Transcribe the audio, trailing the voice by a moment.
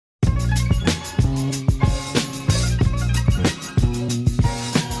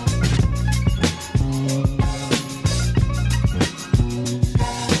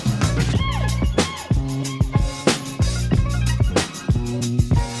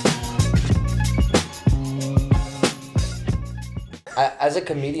As a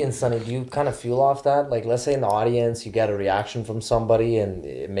comedian, Sunny, do you kind of feel off that? Like, let's say in the audience, you get a reaction from somebody and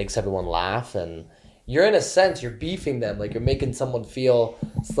it makes everyone laugh, and you're in a sense, you're beefing them. Like, you're making someone feel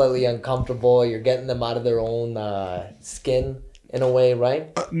slightly uncomfortable. You're getting them out of their own skin in a way,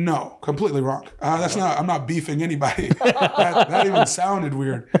 right? No, completely wrong. That's not. I'm not beefing anybody. that even sounded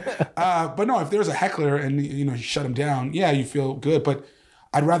weird. But no, if there's a heckler and you shut him down, yeah, you feel good. But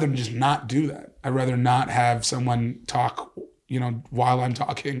I'd rather just not do that. I'd rather not have someone talk, while I'm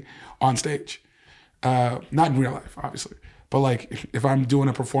talking on stage. Not in real life, obviously. But like if I'm doing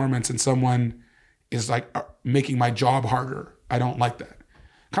a performance and someone is like making my job harder, I don't like that.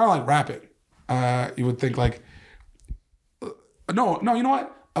 Kind of like rapping. You would think like, no, you know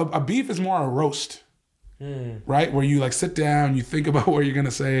what? A beef is more a roast, right? Where you like sit down, you think about what you're gonna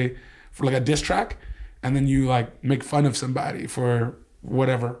say for like a diss track, and then you like make fun of somebody for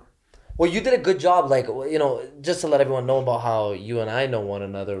whatever. Well, you did a good job, like, just to let everyone know about how you and I know one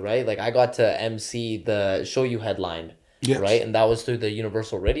another, right? Like, I got to MC the show you headlined, Yes. right? And that was through the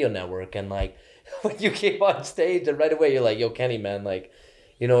Universal Radio Network. And, like, when you came on stage and right away you're like, yo, Kenny, man, like,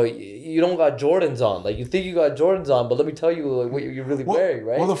 you don't got Jordans on. Like, you think you got Jordans on, but let me tell you like, what you're really wearing,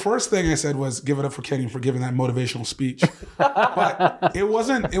 right? Well, the first thing I said was give it up for Kenny for giving that motivational speech. But it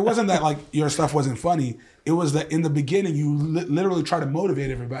wasn't that like your stuff wasn't funny. It was that in the beginning you literally try to motivate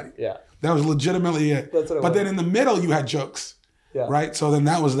everybody. Yeah. That was legitimately it. That's what it but was. then in the middle you had jokes. Yeah. Right? So then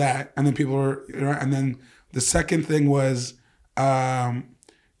that was that. And then people were, and then the second thing was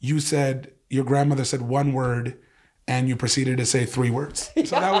you said, your grandmother said one word and you proceeded to say 3 words.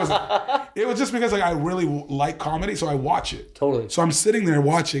 So it was just because like I really like comedy, so I watch it. Totally. So I'm sitting there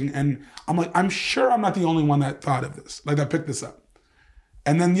watching and I'm like, I'm sure I'm not the only one that thought of this, like that picked this up.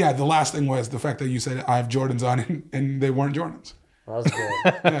 And then, yeah, the last thing was the fact that you said I have Jordans on and they weren't Jordans. That was good.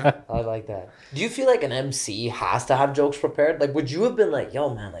 Yeah. I like that. Do you feel like an MC has to have jokes prepared? Like, would you have been like,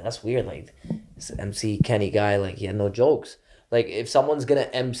 yo, man, like, that's weird. Like, this MC Kenny guy, like, he had no jokes. Like, if someone's going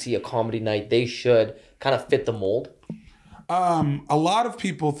to MC a comedy night, they should kind of fit the mold. A lot of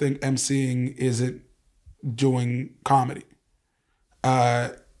people think MCing isn't doing comedy.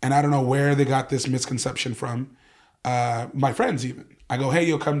 And I don't know where they got this misconception from. My friends even. I go, hey,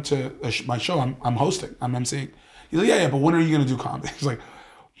 you'll come to my show. I'm hosting. I'm MCing. He's like, yeah, but when are you going to do comedy? He's like,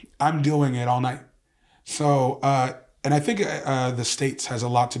 I'm doing it all night. So, and I think the States has a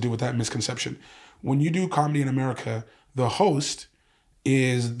lot to do with that misconception. When you do comedy in America, the host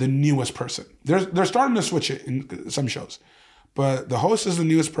is the newest person. They're starting to switch it in some shows. But the host is the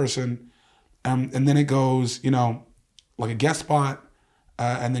newest person, and then it goes, like a guest spot,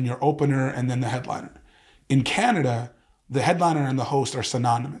 and then your opener, and then the headliner. In Canada, the headliner and the host are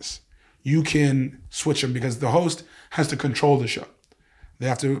synonymous. You can switch them because the host has to control the show. They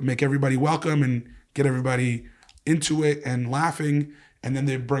have to make everybody welcome and get everybody into it and laughing, and then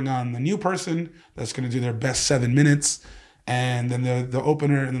they bring on the new person that's going to do their best 7 minutes, and then the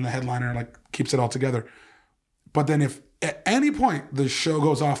opener and then the headliner like keeps it all together. But then if at any point the show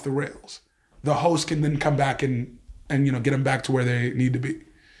goes off the rails, the host can then come back and get them back to where they need to be.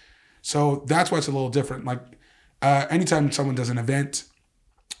 So that's why it's a little different. Like anytime someone does an event,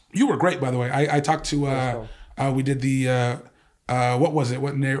 you were great, by the way. I talked to we did the what was it?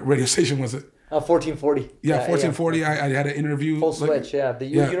 What radio station was it? 1440. Yeah, 1440. Yeah. I had an interview. Full switch. Yeah, the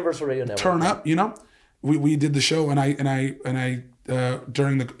Universal Radio Network. Turn up. We did the show, and I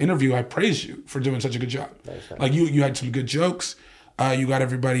during the interview I praised you for doing such a good job. Nice. Like you had some good jokes. You got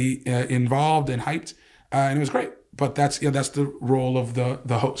everybody involved and hyped, and it was great. But that's the role of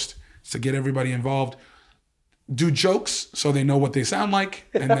the host, is to get everybody involved, do jokes so they know what they sound like,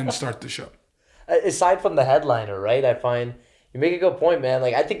 and then start the show. Aside from the headliner, right? I find you make a good point, man.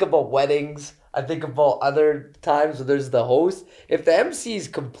 Like I think about weddings. I think about other times where there's the host. If the MC is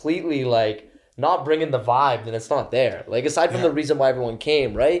completely like not bringing the vibe, then it's not there. Like aside from the reason why everyone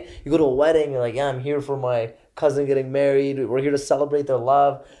came, right? You go to a wedding, you're like, yeah, I'm here for my cousin getting married. We're here to celebrate their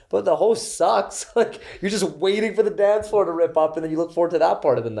love. But the host sucks. Like you're just waiting for the dance floor to rip up, and then you look forward to that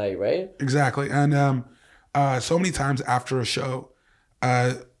part of the night, right? Exactly. And so many times after a show,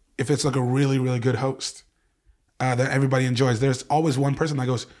 if it's like a really, really good host that everybody enjoys, there's always one person that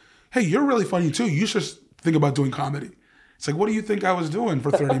goes, hey, you're really funny too. You should think about doing comedy. It's like, what do you think I was doing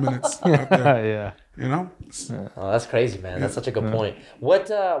for 30 minutes out there? Yeah. Oh, that's crazy, man. That's such a good point. What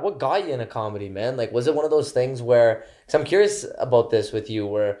got you into comedy, man? Like, was it one of those things where, because I'm curious about this with you,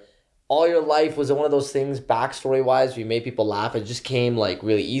 where all your life, was it one of those things backstory-wise where you made people laugh, it just came like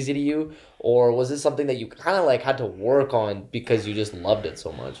really easy to you? Or was it something that you kind of like had to work on because you just loved it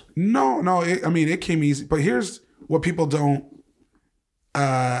so much? No. It came easy. But here's what people don't,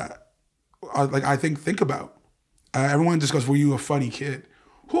 I think about. everyone just goes, were you a funny kid?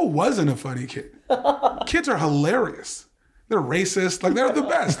 Who wasn't a funny kid? Kids are hilarious. They're racist. Like, they're the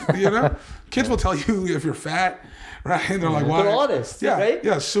best, you know? Kids will tell you if you're fat, right? And they're like, why? They're honest, yeah, right?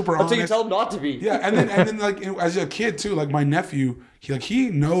 Yeah, super honest. Until you tell them not to be. Yeah, and then like, as a kid too, like my nephew, he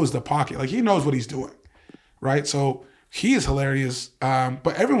knows the pocket. Like, he knows what he's doing, right? So he is hilarious.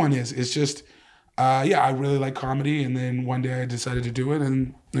 But everyone is. It's just, I really like comedy. And then one day I decided to do it,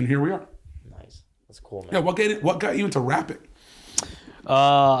 and here we are. Nice. That's cool, man. Yeah, what got you into rapping?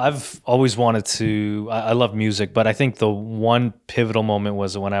 I've always wanted to. I love music, but I think the one pivotal moment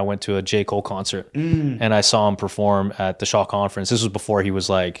was when I went to a J. Cole concert and I saw him perform at the Shaw Conference. This was before he was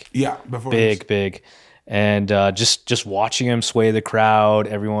like big, and just watching him sway the crowd,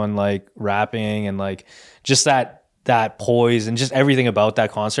 everyone like rapping and like just that poise and just everything about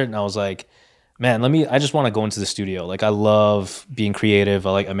that concert. And I was like, man, I just want to go into the studio. Like, I love being creative.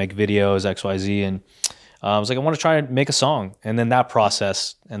 I make videos, XYZ, and I was like, I want to try and make a song. And then that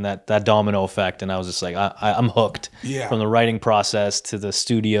process and that domino effect. And I was just like, I'm hooked from the writing process to the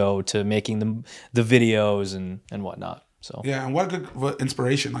studio to making the videos and whatnot. So yeah, and what a good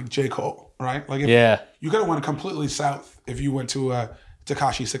inspiration, like J. Cole, right? Like, you could have went completely south if you went to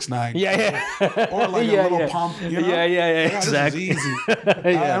Tekashi 6ix9ine. Yeah. Or like a little pump, you know? Yeah, exactly. This is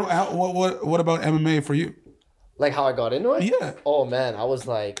easy. What about MMA for you? Like how I got into it? Yeah. Oh, man, I was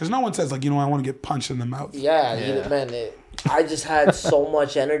like... Because no one says, like, I want to get punched in the mouth. Yeah. Man, I just had so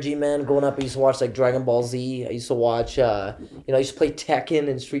much energy, man. Growing up, I used to watch, like, Dragon Ball Z. I used to watch, I used to play Tekken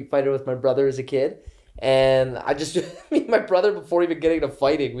and Street Fighter with my brother as a kid. And I just, me and my brother, before even getting into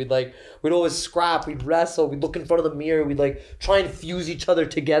fighting, we'd always scrap, we'd wrestle, we'd look in front of the mirror, we'd like try and fuse each other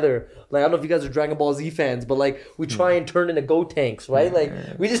together. Like, I don't know if you guys are Dragon Ball Z fans, but like we try and turn into Go Tanks, right? Like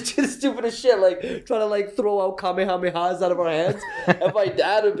we just do the stupidest shit, like trying to like throw out Kamehamehas out of our hands. And my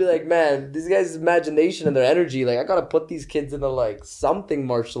dad would be like, man, these guys' imagination and their energy, like I gotta put these kids into like something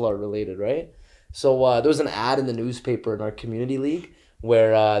martial art related, right? So there was an ad in the newspaper in our community league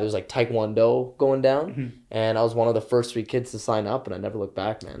where there was like Taekwondo going down, and I was one of the first 3 kids to sign up, and I never looked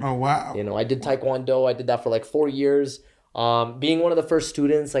back, man. Oh, wow. I did Taekwondo. I did that for like 4 years. Being one of the first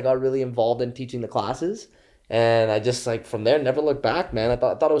students, I got really involved in teaching the classes, and I just like from there never looked back, man. I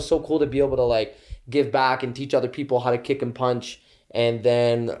thought it was so cool to be able to like give back and teach other people how to kick and punch. And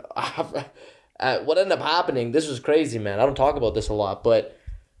then what ended up happening, this was crazy, man. I don't talk about this a lot, but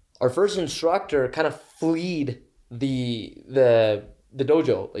our first instructor kind of fled the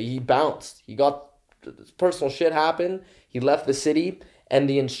dojo. Like, he bounced. He got personal shit happened. He left the city, and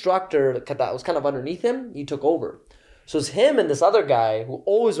the instructor that was kind of underneath him, he took over. So it's him and this other guy who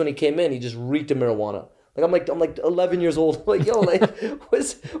always, when he came in, he just reeked of marijuana. Like I'm like 11 years old. I'm like, yo, like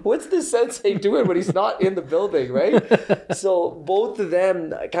what's this sensei doing when he's not in the building, right? So both of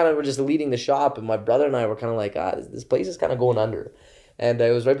them kind of were just leading the shop, and my brother and I were kind of like, this place is kind of going under. And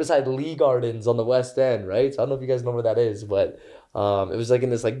it was right beside Lee Gardens on the West End, right? So I don't know if you guys know where that is, but it was like in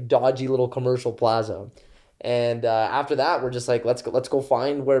this like dodgy little commercial plaza. And after that, we're just like, let's go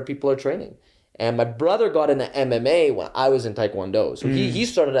find where people are training. And my brother got into MMA when I was in Taekwondo. So he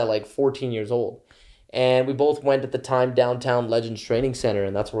started at like 14 years old. And we both went at the time downtown Legends Training Center,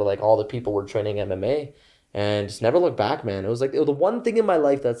 and that's where like all the people were training MMA. And just never looked back, man. It was the one thing in my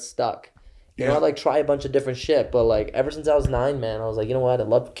life that stuck. You know, I like try a bunch of different shit, but like ever since I was 9, man, I was like, you know what? I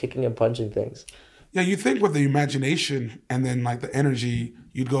love kicking and punching things. Yeah, you think with the imagination and then like the energy,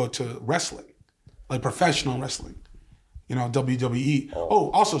 you'd go to wrestling, like professional wrestling, WWE.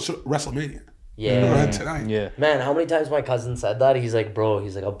 Also WrestleMania. Yeah. Tonight. Yeah. Man, how many times my cousin said that? He's like, bro,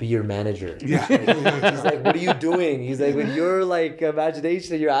 I'll be your manager. Yeah. He's like, what are you doing? He's like, with your like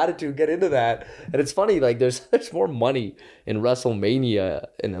imagination and your attitude, get into that. And it's funny, like there's more money in WrestleMania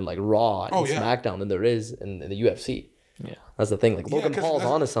and then like Raw and SmackDown than there is in the UFC. Yeah. That's the thing. Like Logan Paul's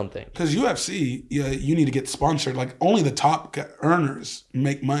onto something. Because UFC, you need to get sponsored. Like only the top earners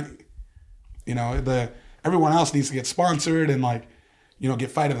make money. Everyone else needs to get sponsored and like, get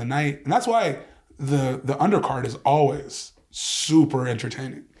fight of the night. And that's why the undercard is always super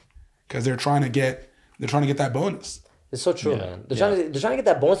entertaining, because they're trying to get that bonus. It's so true, man. They're trying to get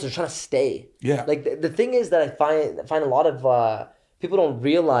that bonus. They're trying to stay. Yeah. Like the thing is that I find a lot of people don't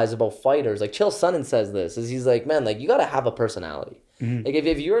realize about fighters. Like Chael Sonnen says this, is he's like, man, like you got to have a personality. Mm-hmm. Like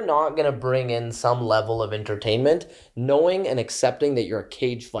if you're not gonna bring in some level of entertainment, knowing and accepting that you're a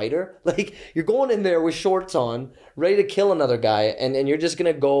cage fighter, like you're going in there with shorts on, ready to kill another guy, and you're just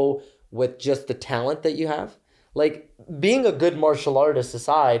gonna go with just the talent that you have. Like being a good martial artist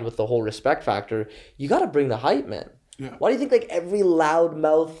aside, with the whole respect factor, you got to bring the hype, man. Yeah. Why do you think like every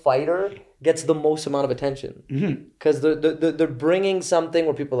loudmouth fighter gets the most amount of attention? Because they're bringing something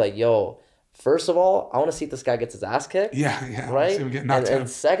where people are like, yo, First of all, I want to see if this guy gets his ass kicked. Yeah. Right? See him get knocked and out.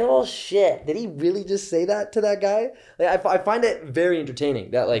 second of all, shit, did he really just say that to that guy? Like, I find it very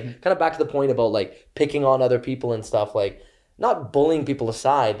entertaining. That, like, kind of back to the point about, like, picking on other people and stuff. Like, not bullying people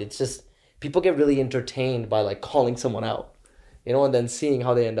aside. It's just people get really entertained by, like, calling someone out. You know, and then seeing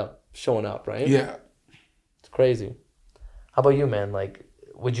how they end up showing up, right? Yeah. It's crazy. How about you, man? Like,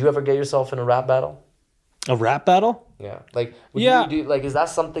 would you ever get yourself in a rap battle? A rap battle? Yeah. Like, would Yeah. you do, like, is that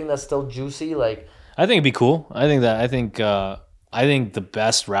something that's still juicy? Like, I think it'd be cool. I think the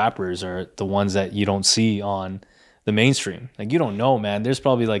best rappers are the ones that you don't see on the mainstream. Like, you don't know, man. There's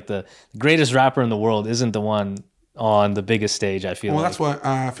probably like the greatest rapper in the world isn't the one on the biggest stage, I feel Well, like. that's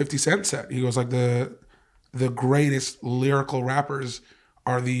what 50 Cent said. He goes like the greatest lyrical rappers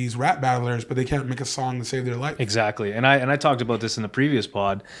are these rap battlers, but they can't make a song to save their life. Exactly. And I talked about this in the previous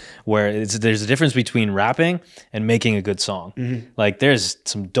pod where there's a difference between rapping and making a good song. Mm-hmm. Like, there's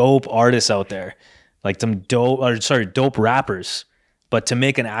some dope artists out there, like some dope rappers, but to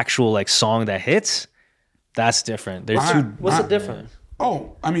make an actual like song that hits, that's different. There's what's the difference?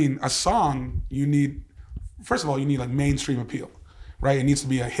 Oh, I mean, a song, first of all, you need like mainstream appeal, right? It needs to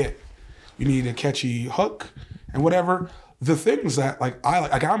be a hit. You need a catchy hook and whatever. The things that like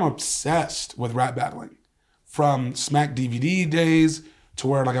I'm obsessed with rap battling, from Smack DVD days to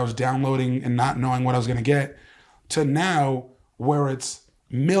where like I was downloading and not knowing what I was gonna get, to now where it's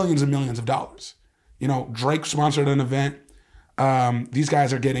millions and millions of dollars. You know, Drake sponsored an event. These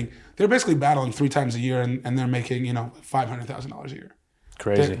guys they're basically battling 3 times a year, and they're making, you know, $500,000 a year.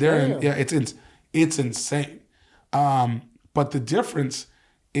 crazy. It's insane. But the difference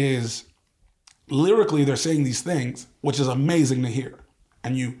is, lyrically, they're saying these things, which is amazing to hear.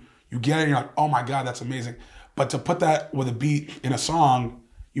 And you get it and you're like, oh my God, that's amazing. But to put that with a beat in a song,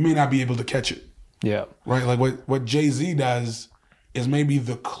 you may not be able to catch it. Yeah. Right? Like what Jay-Z does is maybe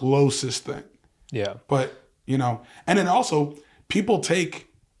the closest thing. Yeah. But, you know, and then also people take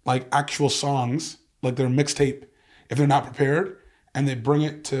like actual songs, like their mixtape, if they're not prepared, and they bring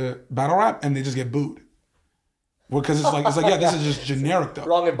it to battle rap and they just get booed. Because it's like, yeah, this is just generic though.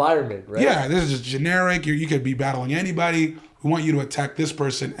 Wrong environment, right? Yeah, this is just generic. You could be battling anybody. We want you to attack this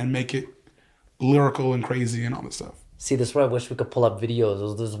person and make it lyrical and crazy and all this stuff. See, this is where I wish we could pull up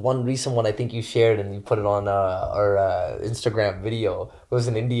videos. There's one recent one I think you shared and you put it on our Instagram video. It was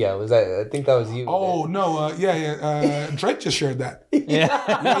in India. I think that was you. Oh, no. Drake just shared that.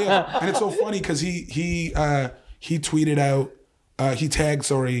 Yeah. And it's so funny because he tweeted out, he tagged,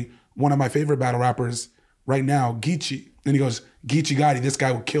 one of my favorite battle rappers right now, Geechee. And he goes, Geechee Gotti, this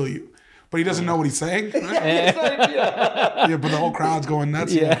guy will kill you. But he doesn't know what he's saying. Yeah, but the whole crowd's going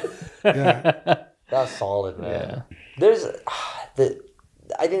nuts. Yeah. That's solid, man. There's,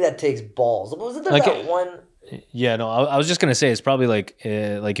 I think that takes balls. Wasn't there Like, that one? Yeah, no, I was just gonna say it's probably like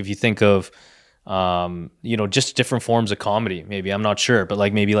if you think of, just different forms of comedy. Maybe I'm not sure, but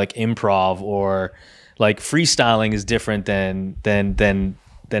like maybe like improv or like freestyling is different than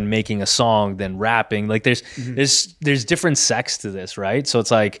making a song, than rapping. Like there's different sects to this, right? So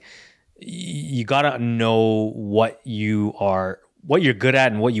it's like you gotta know what you're good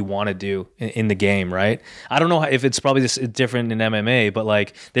at and what you want to do in the game, right? I don't know if it's probably this different in MMA, but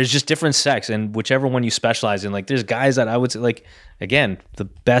like there's just different sects, and whichever one you specialize in, like there's guys that I would say, like, again, the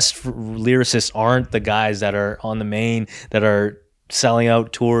best lyricists aren't the guys that are on the main, that are selling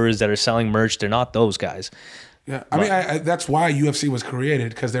out tours, that are selling merch. They're not those guys. Yeah, I mean, that's why UFC was created,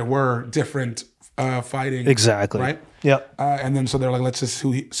 because there were different fighting. Exactly. Right? Yeah. And then so they're like, let's just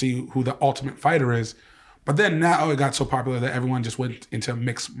see who the ultimate fighter is. But then now it got so popular that everyone just went into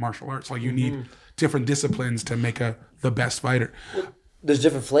mixed martial arts. Like you need different disciplines to make the best fighter. There's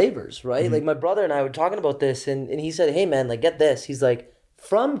different flavors, right? Like my brother and I were talking about this, and he said, hey man, like get this. He's like,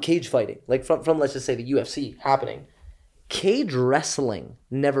 from cage fighting, like from let's just say the UFC happening, cage wrestling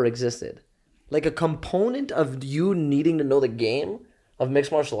never existed. Like a component of you needing to know the game of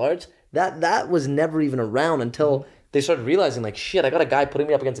mixed martial arts, that was never even around until they started realizing, like, shit, I got a guy putting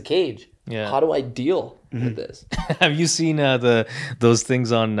me up against a cage. Yeah. How do I deal with this? Have you seen those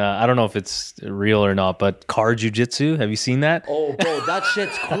things on? I don't know if it's real or not, but car jujitsu. Have you seen that? Oh, bro, that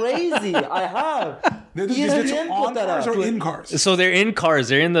shit's crazy. I have. They do Ian jiu-jitsu Ian put on that cars up. or in cars? So they're in cars.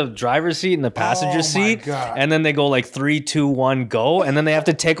 They're in the driver's seat and the passenger my seat, God. and then they go like 3, 2, 1, go, and then they have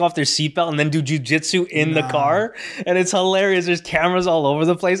to take off their seatbelt and then do jujitsu in the car, and it's hilarious. There's cameras all over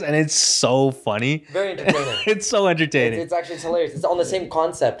the place, and it's so funny. Very entertaining. It's so entertaining. It's hilarious. It's on the same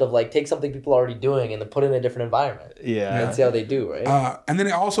concept of like take something people are already doing and then put it in a different environment. Yeah. And see how they do, right? And then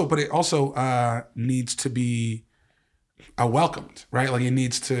it also needs to be welcomed, right? Like it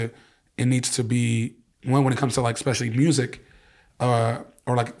needs to be when it comes to like especially music or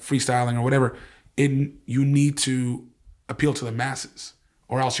or like freestyling or whatever, you need to appeal to the masses,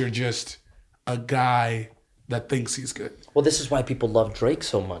 or else you're just a guy that thinks he's good. Well, this is why people love Drake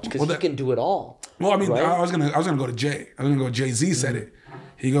so much, because he can do it all. Well, I mean, right? I was gonna go to Jay. I was gonna go. Jay-Z said it.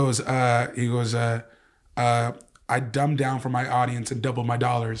 He goes. I dumbed down for my audience and doubled my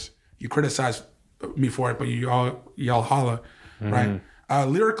dollars. You criticize me for it, but y'all holla, right?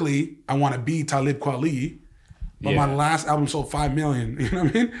 Lyrically, I want to be Talib Kweli, but my last album sold 5 million. You know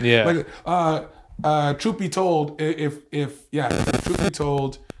what I mean? Yeah. Like, truth be told, truth be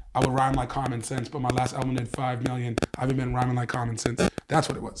told, I would rhyme like common sense, but my last album did 5 million. I haven't been rhyming like common sense. That's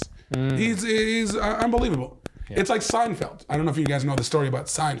what it was. He's unbelievable. Yeah. It's like Seinfeld. I don't know if you guys know the story about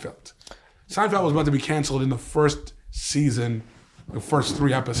Seinfeld. Seinfeld was about to be canceled in the first season, the first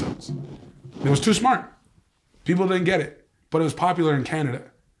 3 episodes. It was too smart. People didn't get it, but it was popular in Canada.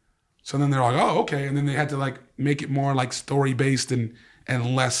 So then they're like, oh, okay. And then they had to like make it more like story-based and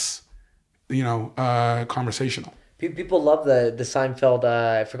less, conversational. People love the Seinfeld.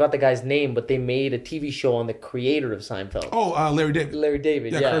 I forgot the guy's name, but they made a TV show on the creator of Seinfeld. Oh, Larry David. Larry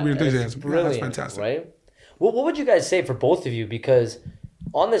David, yeah. Curb Your Enthusiasm. Brilliant, that's fantastic. Right? Well, what would you guys say for both of you? Because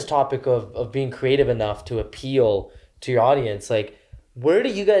on this topic of being creative enough to appeal to your audience, like, where do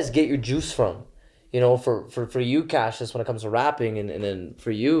you guys get your juice from? For you, Cassius, when it comes to rapping, and then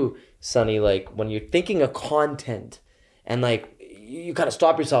for you, Sunee, like, when you're thinking of content and, like, you kind of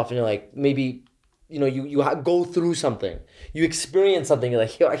stop yourself and you're like, maybe, you go through something. You experience something. You're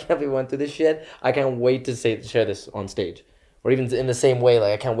like, yo, I can't believe I went through this shit. I can't wait to share this on stage. Or even in the same way,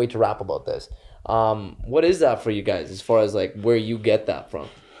 like, I can't wait to rap about this. What is that for you guys as far as, like, where you get that from?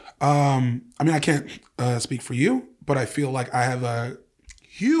 I mean, I can't speak for you, but I feel like I have a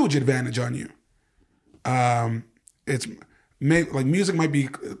huge advantage on you. Music might be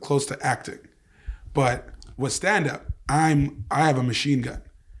close to acting, but with stand-up, I have a machine gun.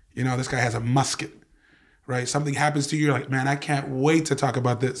 This guy has a musket, right? Something happens to you, you're like, man, I can't wait to talk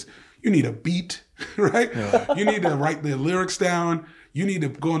about this. You need a beat, right? Yeah. You need to write the lyrics down. You need to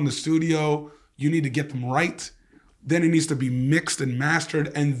go in the studio. You need to get them right. Then it needs to be mixed and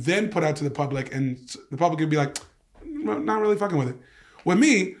mastered and then put out to the public. And the public can be like, not really fucking with it. With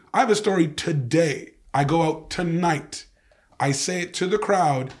me, I have a story today. I go out tonight. I say it to the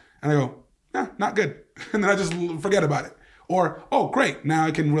crowd and I go, nah, not good. And then I just forget about it. Or, oh, great. Now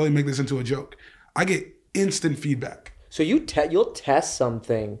I can really make this into a joke. I get instant feedback. So you'll test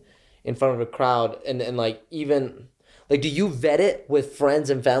something in front of a crowd and like even... Like, do you vet it with friends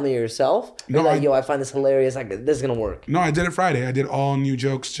and family or yourself? Or No, like, I find this hilarious. Like, this is going to work. No, I did it Friday. I did all new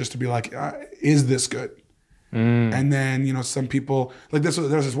jokes just to be like, is this good? And then, some people, like there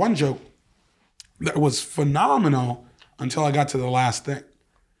was this one joke that was phenomenal until I got to the last thing.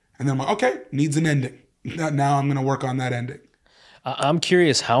 And then I'm like, okay, needs an ending. Now I'm going to work on that ending. I'm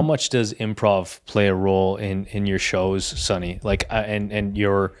curious, how much does improv play a role in your shows, Sunee? Like, and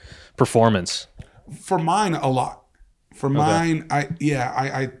your performance? For mine, a lot. For mine, I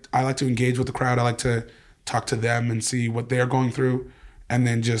like to engage with the crowd. I like to talk to them and see what they're going through. And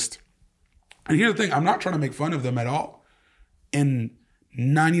then and here's the thing, I'm not trying to make fun of them at all. In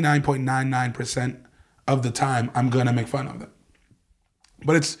 99.99% of the time, I'm going to make fun of them.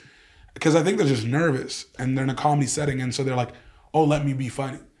 But it's because I think they're just nervous and they're in a comedy setting. And so they're like, oh, let me be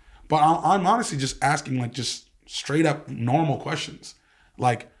funny. But I'm honestly just asking like just straight up normal questions.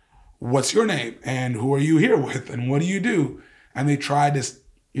 Like, what's your name? And who are you here with? And what do you do? And they try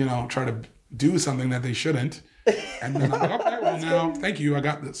to do something that they shouldn't. And then I'm like, okay, well now, thank you, I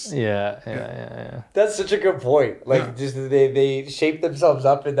got this. Yeah. That's such a good point. Like, just they shape themselves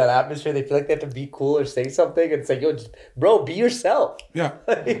up in that atmosphere. They feel like they have to be cool or say something. And it's like, yo, bro, be yourself. Yeah.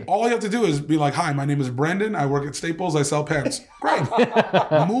 All you have to do is be like, hi, my name is Brendan. I work at Staples. I sell pens. Great.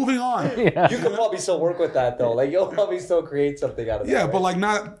 Moving on. Yeah. You could probably still work with that, though. Like, you'll probably still create something out of that. Yeah, right? But like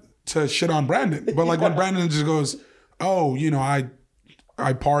not to shit on Brandon. But like when Brandon just goes, oh,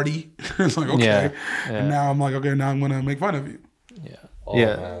 I party. It's like, okay. Yeah. And now I'm like, okay, now I'm going to make fun of you. Yeah. Oh,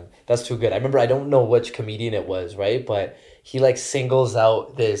 man. That's too good. I remember, I don't know which comedian it was, right? But he like singles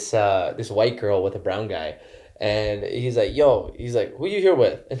out this white girl with a brown guy. And he's like, who you here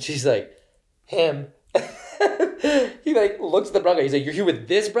with? And she's like, him. He like looks at the brown guy. He's like, you're here with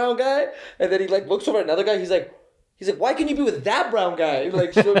this brown guy? And then he like looks over at another guy. He's like, why can you be with that brown guy?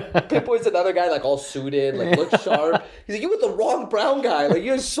 Like, so pinpoints another guy, like, all suited, like, looks sharp. He's like, you with the wrong brown guy. Like, you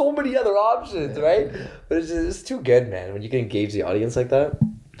have so many other options, right? But it's too good, man. When you can engage the audience like that,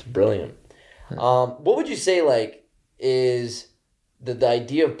 it's brilliant. What would you say, like, is the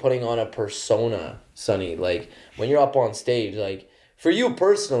idea of putting on a persona, Sunee? Like, when you're up on stage, like, for you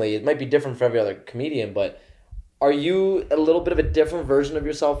personally, it might be different for every other comedian, but are you a little bit of a different version of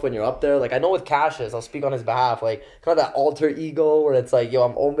yourself when you're up there? Like, I know with Cassius, I'll speak on his behalf, like, kind of that alter ego where it's like, yo,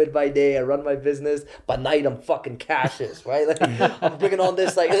 I'm Omid by day, I run my business, by night I'm fucking Cassius, right? Like, I'm bringing on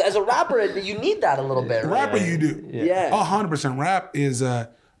this, like, as a rapper, you need that a little bit, right? Rapper, you do. Yeah. 100%. Rap is,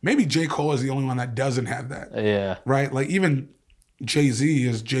 maybe J. Cole is the only one that doesn't have that. Yeah. Right? Like, even Jay-Z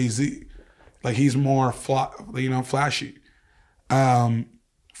is Jay-Z. Like, he's more, flashy.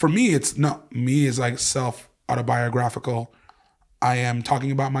 For me, me is like self-autobiographical. I am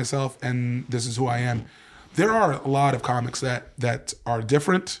talking about myself, and this is who I am. There are a lot of comics that are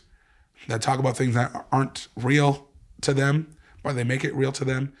different, that talk about things that aren't real to them, but they make it real to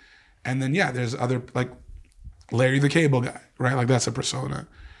them. And then, there's other, like Larry the Cable Guy, right? Like, that's a persona.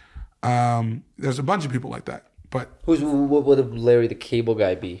 There's a bunch of people like that. But what would Larry the Cable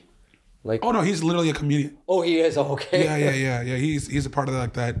Guy be? Like, oh no, he's literally a comedian. Oh, he is. Okay. Yeah. He's a part of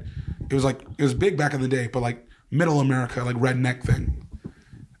that. It was big back in the day, but like middle America, like redneck thing.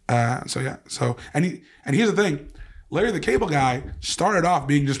 And here's the thing, Larry the Cable Guy started off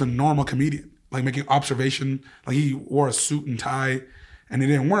being just a normal comedian, like making observation. Like he wore a suit and tie, and it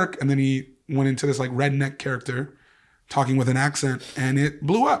didn't work. And then he went into this like redneck character, talking with an accent, and it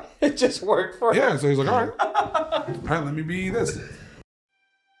blew up. It just worked for him. Yeah. So he's like, all right, let me be this.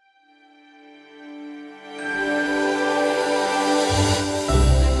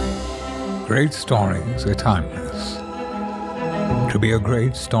 Great stories are timeless. To be a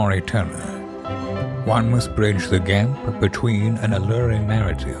great storyteller, one must bridge the gap between an alluring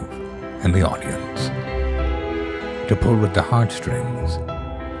narrative and the audience, to pull at the heartstrings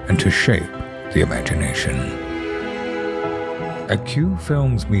and to shape the imagination. At Q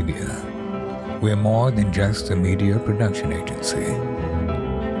Films Media, we're more than just a media production agency.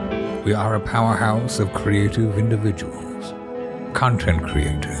 We are a powerhouse of creative individuals, content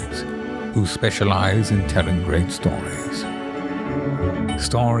creators, who specialize in telling great stories.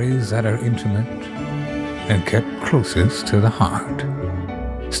 Stories that are intimate and kept closest to the heart.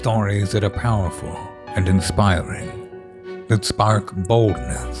 Stories that are powerful and inspiring, that spark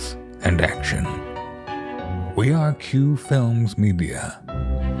boldness and action. We are Q Films Media.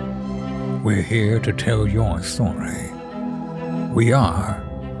 We're here to tell your story. We are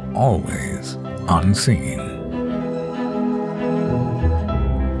always unseen.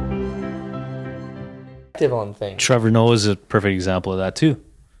 On things. Trevor Noah is a perfect example of that too.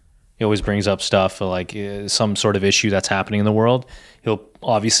 He always brings up stuff like some sort of issue that's happening in the world. He'll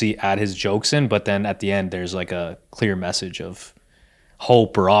obviously add his jokes in, but then at the end there's like a clear message of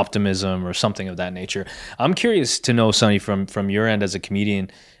hope or optimism or something of that nature. I'm curious to know, Sunee, from your end as a comedian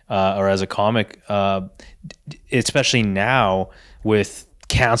or as a comic, especially now with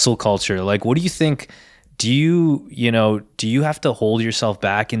cancel culture, like what do you think? Do you have to hold yourself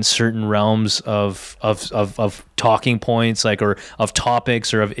back in certain realms of talking points, like, or of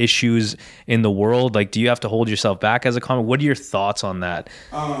topics or of issues in the world? Like, do you have to hold yourself back as a comic? What are your thoughts on that?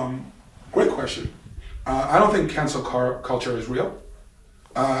 Great question. I don't think cancel culture is real.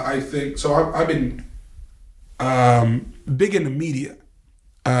 I think so. I've been big into media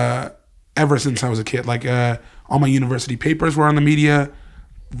ever since I was a kid. Like all my university papers were on the media.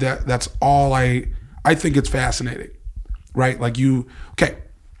 That's all I think it's fascinating, right? Like I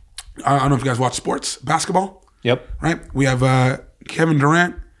don't know if you guys watch sports, basketball. Yep. Right? We have Kevin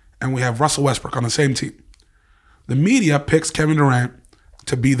Durant and we have Russell Westbrook on the same team. The media picks Kevin Durant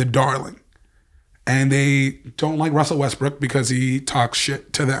to be the darling. And they don't like Russell Westbrook because he talks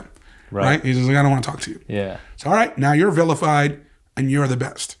shit to them, right? He's just like, I don't want to talk to you. Yeah. So, all right, now you're vilified and you're the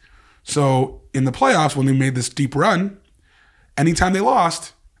best. So in the playoffs, when they made this deep run, anytime they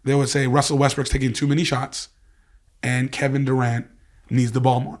lost, they would say Russell Westbrook's taking too many shots and Kevin Durant needs the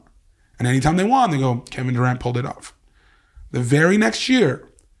ball more. And anytime they won, they go, Kevin Durant pulled it off. The very next year,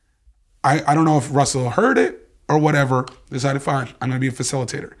 I don't know if Russell heard it or whatever, decided, fine, I'm going to be a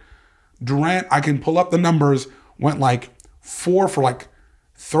facilitator. Durant, I can pull up the numbers, went like 4 for like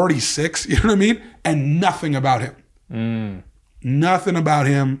 36, you know what I mean? And nothing about him. Nothing about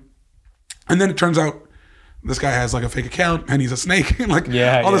him. And then it turns out this guy has like a fake account and he's a snake and like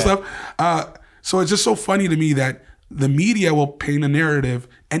all this stuff. So it's just so funny to me that the media will paint a narrative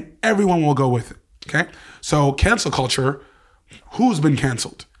and everyone will go with it, okay? So cancel culture, who's been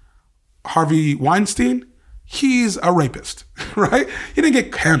canceled? Harvey Weinstein? He's a rapist, right? He didn't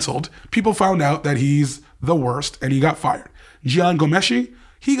get canceled. People found out that he's the worst and he got fired. Gian Gomeshi,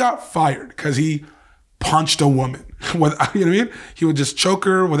 he got fired because he punched a woman. You know what I mean? He would just choke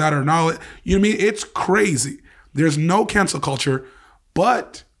her without her knowledge. You know what I mean? It's crazy. There's no cancel culture,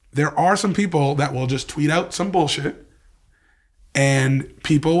 but there are some people that will just tweet out some bullshit and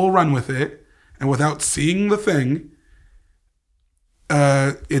people will run with it and without seeing the thing,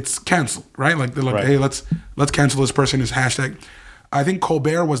 it's canceled, right? Like they're like, Right. hey, let's cancel this person, his hashtag. I think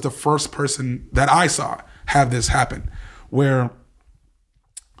Colbert was the first person that I saw have this happen, where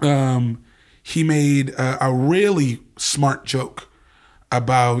he made a really smart joke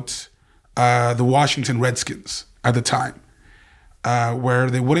about the Washington Redskins at the time, where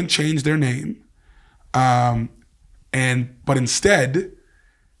they wouldn't change their name, but instead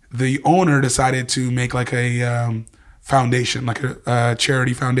the owner decided to make like a foundation, like a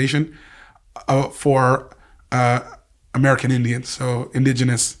charity foundation for American Indians, so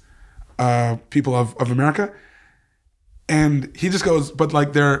indigenous people of America. And he just goes, but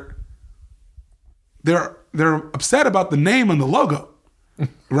like they're upset about the name and the logo,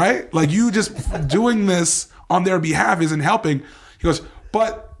 right? Like you just doing this on their behalf isn't helping. He goes,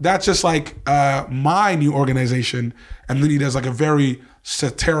 but that's just like my new organization. And then he does like a very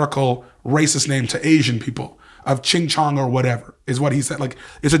satirical racist name to Asian people of Ching Chong or whatever is what he said. Like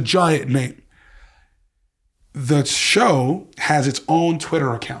it's a giant name. The show has its own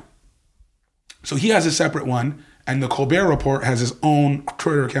Twitter account. So he has a separate one, and the Colbert Report has his own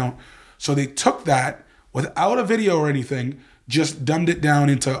Twitter account. So they took that without a video or anything, just dumbed it down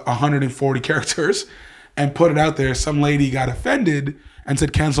into 140 characters and put it out there. Some lady got offended and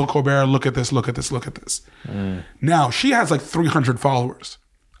said, cancel Colbert, look at this, look at this, look at this. Now, she has like 300 followers.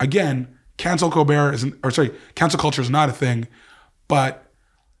 Again, cancel culture is not a thing, but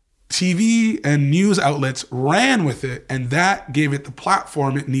TV and news outlets ran with it, and that gave it the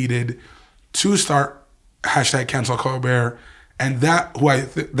platform it needed to start hashtag cancel Colbert. And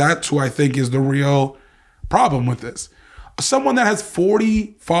that's who I think is the real problem with this. Someone that has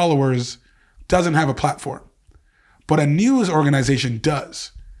 40 followers doesn't have a platform, but a news organization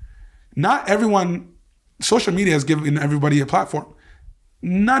does. Not everyone, social media has given everybody a platform.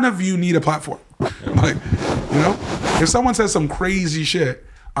 None of you need a platform. Like, you know, if someone says some crazy shit,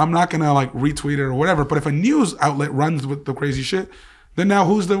 I'm not gonna like retweet it or whatever. But if a news outlet runs with the crazy shit, then now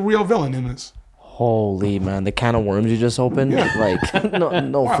who's the real villain in this? Holy man, the can of worms you just opened. Yeah. Like,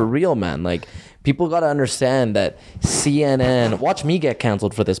 no, Wow. for real, man. Like, people gotta understand that CNN. Watch me get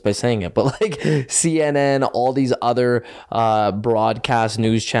canceled for this by saying it, but like CNN, all these other broadcast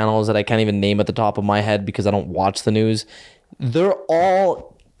news channels that I can't even name at the top of my head because I don't watch the news. They're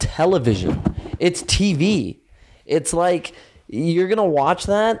all television. It's TV. It's like you're gonna watch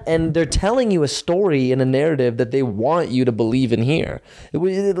that and they're telling you a story and a narrative that they want you to believe and hear.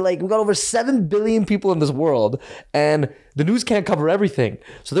 We got over 7 billion people in this world, and the news can't cover everything,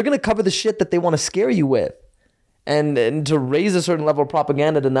 so they're gonna cover the shit that they want to scare you with, and to raise a certain level of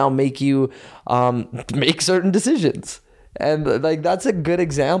propaganda to now make you make certain decisions. And like that's a good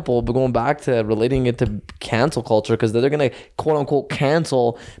example, but going back to relating it to cancel culture, because they're gonna quote unquote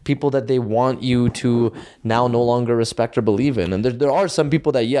cancel people that they want you to now no longer respect or believe in. And there are some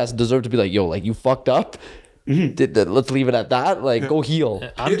people that yes deserve to be like, yo, like you fucked up. Let's leave it at that. Like go heal.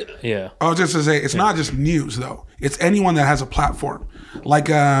 Yeah. I was just to say, it's not just news though. It's anyone that has a platform. Like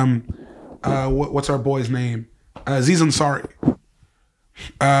what's our boy's name? Aziz Ansari.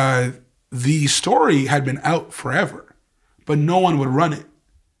 The story had been out forever, but no one would run it.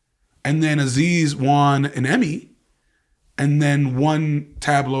 And then Aziz won an Emmy, and then one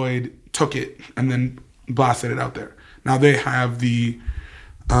tabloid took it and then blasted it out there. Now they have the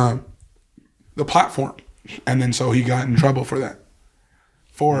platform, and then so he got in trouble for that.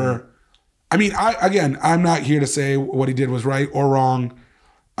 I'm not here to say what he did was right or wrong.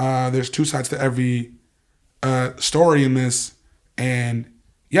 There's two sides to every story in this, and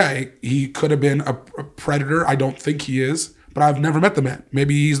yeah, he could have been a predator. I don't think he is, but I've never met the man.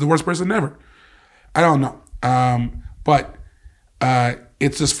 Maybe he's the worst person ever. I don't know. But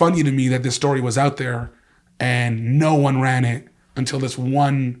it's just funny to me that this story was out there and no one ran it until this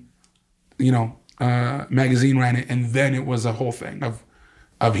one, magazine ran it, and then it was a whole thing of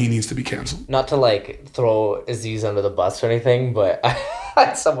he needs to be canceled. Not to like throw Aziz under the bus or anything, but I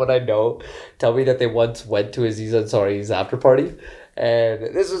had someone I know tell me that they once went to Aziz Ansari's after party.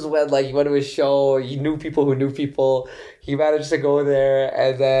 And this was when like he went to his show, he knew people who knew people. He managed to go there,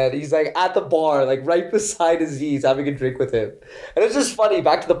 and then he's like at the bar, like right beside Aziz, having a drink with him. And it's just funny,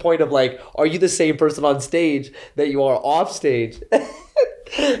 back to the point of like, are you the same person on stage that you are off stage?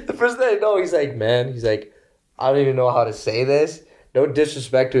 The person that I know, he's like, I don't even know how to say this. No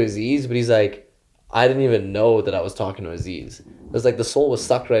disrespect to Aziz, but he's like, I didn't even know that I was talking to Aziz. It was like the soul was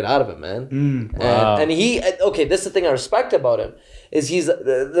sucked right out of him, man. Wow. And he, okay, this is the thing I respect about him, is he's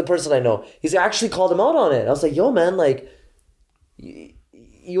the person I know. He's actually called him out on it. I was like, yo, man, like,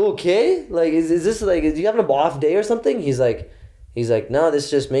 you okay? Like, is this like, do you have an off day or something? He's like, no, this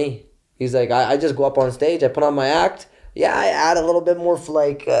is just me. He's like, I just go up on stage, I put on my act. Yeah, I add a little bit more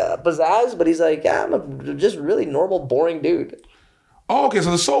like pizzazz, but he's like, yeah, I'm a just really normal, boring dude. Oh, okay,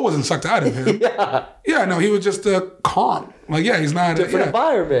 so the soul wasn't sucked out of him. Yeah, no, he was just calm. Like, yeah, he's not different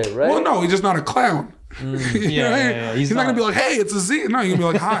environment, right? Well, no, he's just not a clown. Yeah. He's not gonna be like, hey, it's a Z. No, he's gonna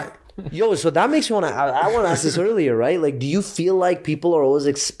be like, hi. Yo, so that makes me want to. I want to ask this earlier, right? Like, do you feel like people are always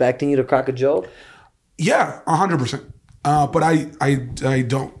expecting you to crack a joke? Yeah, 100%. But I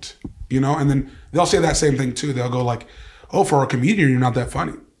don't. And then they'll say that same thing too. They'll go like, oh, for a comedian, you're not that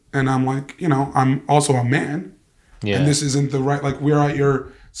funny. And I'm like, I'm also a man. Yeah. And this isn't the right, like, we're at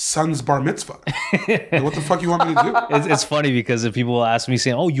your son's bar mitzvah. Like, what the fuck you want me to do? It's funny because if people ask me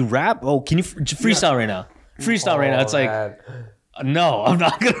saying, oh, you rap? Oh, can you freestyle right now? Freestyle right now. It's like, no, I'm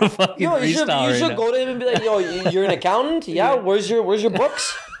not going to fucking freestyle You should go to him and be like, yo, you're an accountant? Yeah, where's your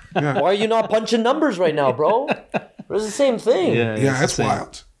books? Yeah. Why are you not punching numbers right now, bro? It's the same thing. Yeah, it's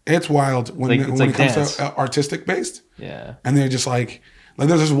wild. It's wild when it comes to artistic based. Yeah. And they're just like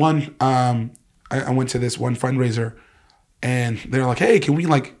there's this one, I went to this one fundraiser and they're like, hey, can we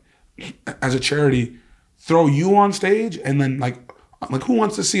like, as a charity, throw you on stage? And then like who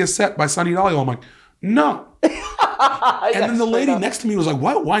wants to see a set by Sunee Dhaliwal? I'm like, no. And then the lady next to me was like,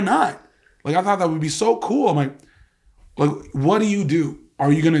 what? Why not? Like, I thought that would be so cool. I'm like, what do you do?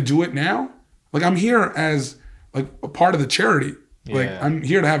 Are you going to do it now? Like, I'm here as like a part of the charity. Like, I'm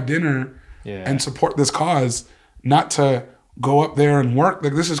here to have dinner and support this cause, not to go up there and work.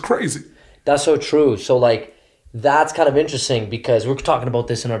 Like, this is crazy. That's so true. So, like, that's kind of interesting because we're talking about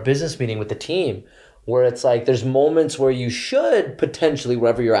this in our business meeting with the team, where it's like there's moments where you should potentially,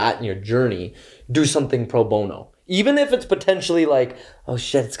 wherever you're at in your journey, do something pro bono. Even if it's potentially like, oh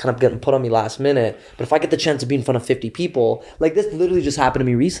shit, it's kind of getting put on me last minute. But if I get the chance to be in front of 50 people, like this literally just happened to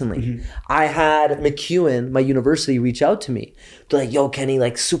me recently. Mm-hmm. I had McEwen, my university, reach out to me. They're like, yo, Kenny,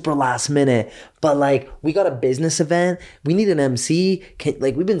 like super last minute. But like, we got a business event. We need an MC.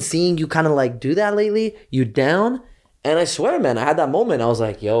 We've been seeing you kind of like do that lately. You down? And I swear, man, I had that moment. I was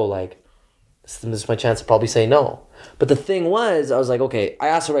like, yo, like, this is my chance to probably say no. But the thing was, I was like, okay, I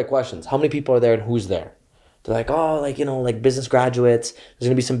asked the right questions. How many people are there and who's there? They're like, oh, like, like business graduates. There's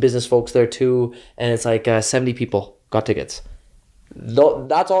going to be some business folks there too. And it's like 70 people got tickets.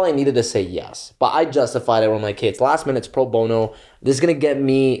 That's all I needed to say yes. But I justified it when I'm like, hey, it's last minute, it's pro bono. This is going to get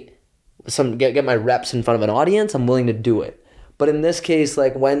me get my reps in front of an audience. I'm willing to do it. But in this case,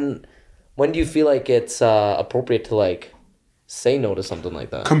 like, when do you feel like it's appropriate to like say no to something like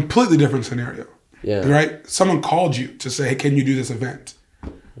that? Completely different scenario. Yeah. Right? Someone called you to say, hey, can you do this event?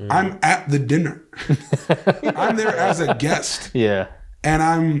 I'm at the dinner. I'm there as a guest. Yeah.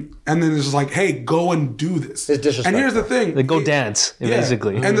 And then it's like, hey, go and do this. It's disrespectful. And here's the thing. Like, go dance,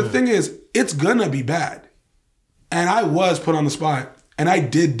 basically. And the thing is, it's gonna be bad. And I was put on the spot, and I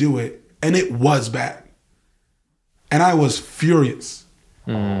did do it, and it was bad. And I was furious.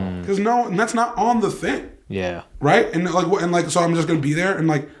 Because that's not on the thing. Yeah. Right? And so I'm just gonna be there, and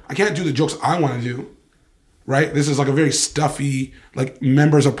like, I can't do the jokes I want to do. Right? This is like a very stuffy, like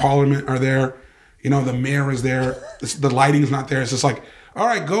members of parliament are there. The mayor is there. The lighting's not there. It's just like, all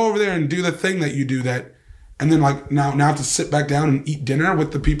right, go over there and do the thing that you do that. And then like now I have to sit back down and eat dinner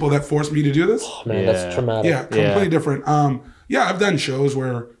with the people that forced me to do this. Oh, man, that's traumatic. Yeah, completely different. I've done shows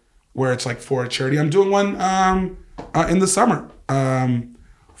where it's like for a charity. I'm doing one in the summer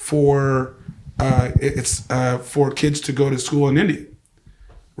for kids to go to school in India.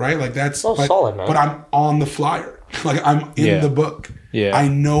 Right? Like that's solid, man. But I'm on the flyer. Like I'm in the book. Yeah. I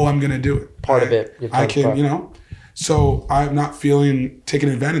know I'm gonna do it. Part of it. I can, So I'm not feeling taken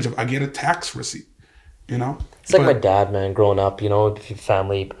advantage of. I get a tax receipt. It's like my dad, man, growing up,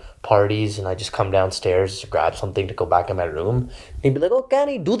 family parties, and I just come downstairs to grab something to go back in my room. And he'd be like, oh,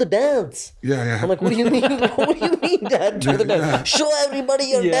 Kenny, do the dance. Yeah. I'm like, what do you mean? What do you mean, Dad? Do the dance. Show everybody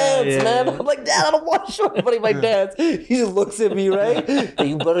your dance, man. I'm like, Dad, I don't want to show everybody my dance. He just looks at me, right? Hey,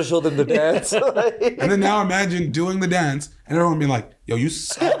 you better show them the dance. And then now imagine doing the dance and everyone being like, yo, you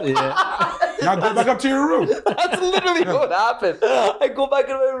suck. Now go back up to your room. That's literally what happened. I go back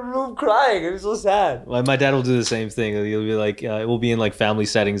in my room crying. It was so sad. My dad will do the same thing. He'll be like, we'll be in like family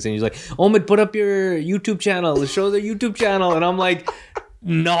settings, and he's like, Omid, put up your YouTube channel. Show the YouTube channel. And I'm like,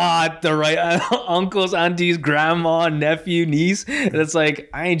 not the right uncles, aunties, grandma, nephew, niece. And it's like,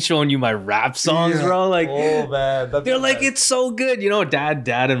 I ain't showing you my rap songs, bro. Like, oh man, they're like, it's so good.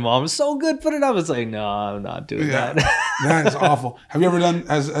 Dad and mom, it's so good. Put it up. It's like, no, I'm not doing that. That is awful.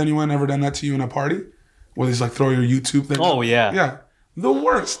 Has anyone ever done that to you in a party? Where they just like throw your YouTube thing? Oh, yeah. Yeah. The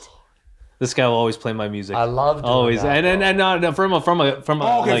worst. This guy will always play my music. I love doing always, that, and no, from a okay, for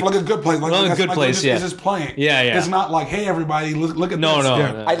like a good place. Like, a good place, yeah. It's just playing. Yeah. It's not like, hey, everybody, look at No, this. no,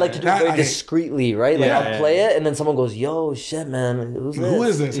 Yeah. no. I like to do it very discreetly, right? Like I'll play it, and then someone goes, "Yo, shit, man, Who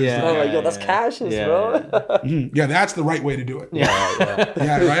is this? Yeah. And I'm like, "Yo, that's Cassius, bro." Yeah, that's the right way to do it. Yeah.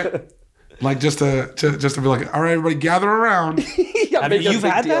 Yeah, right. Like just to be like, all right, everybody, gather around. You've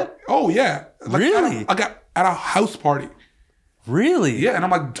had that? Oh yeah, like, Really? I got at a house party. Really? Yeah, and I'm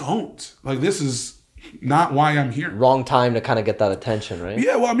like, don't. Like, this is not why I'm here. Wrong time to kind of get that attention, right?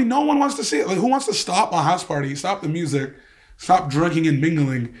 Yeah, well, I mean, no one wants to see it. Like, who wants to stop a house party, stop the music, stop drinking and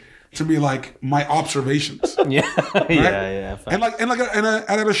mingling to be like my observations? Yeah, yeah. And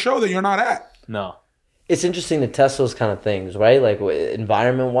at a show that you're not at. No. It's interesting to test those kind of things, right? Like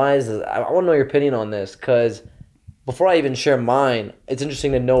environment wise, I want to know your opinion on this because before I even share mine, it's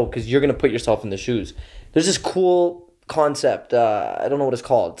interesting to know because you're gonna put yourself in the shoes. There's this cool concept. I don't know what it's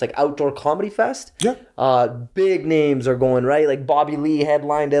called. It's like Outdoor Comedy Fest. Yeah. Big names are going, right? Like Bobby Lee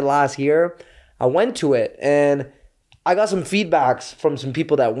headlined it last year. I went to it and I got some feedbacks from some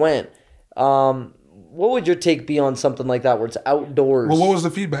people that went. What would your take be on something like that where it's outdoors? Well, what was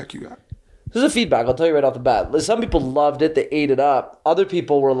the feedback you got? There's a feedback. I'll tell you right off the bat. Some people loved it. They ate it up. Other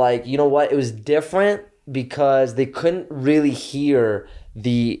people were like, you know what? It was different because they couldn't really hear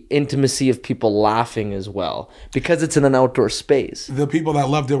the intimacy of people laughing as well because it's in an outdoor space. The people that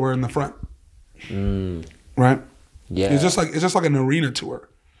loved it were in the front. Right? Yeah. It's just like an arena tour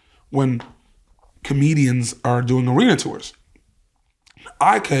when comedians are doing arena tours.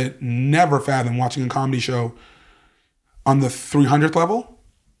 I could never fathom watching a comedy show on the 300th level.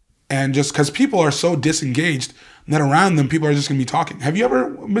 And just because people are so disengaged that around them, people are just going to be talking. Have you ever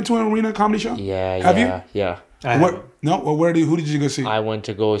been to an arena comedy show? Yeah. Have you? Yeah. No? Well, who did you go see? I went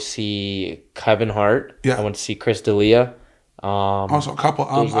to go see Kevin Hart. Yeah. I went to see Chris D'Elia. Also, a couple.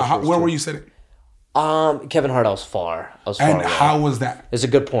 those are the first Where two. were you sitting? Kevin Hart, I was far. And away. how was that? It's a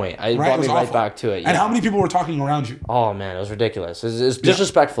good point. It brought me right back to it. Yeah. And how many people were talking around you? Oh, man, it was ridiculous. It's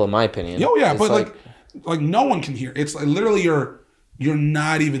disrespectful, in my opinion. Oh, yeah, It's but like no one can hear. It's like literally you're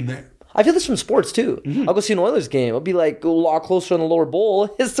not even there. I feel this from sports too. I'll go see an Oilers game. I'll be like a lot closer in the lower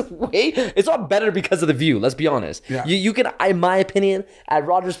bowl. It's not better because of the view. Let's be honest. Yeah. You can, in my opinion, at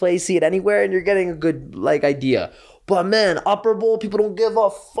Rogers Place, see it anywhere, and you're getting a good idea. But man, upper bowl, people don't give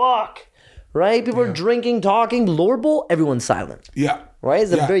a fuck, right? People are drinking, talking. Lower bowl, everyone's silent. Yeah. Right?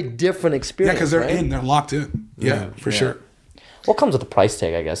 It's a very different experience. Yeah, because they're locked in. Yeah, for sure. What comes with the price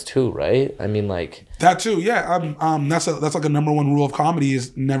tag, I guess, too, right? I mean, like that too. Yeah, that's like a number one rule of comedy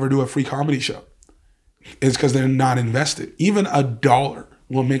is never do a free comedy show. It's because they're not invested. Even $1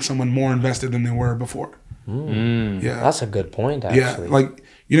 will make someone more invested than they were before. Yeah, that's a good point. Actually, yeah, like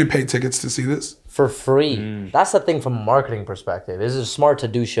you didn't pay tickets to see this for free. That's the thing from a marketing perspective. Is it smart to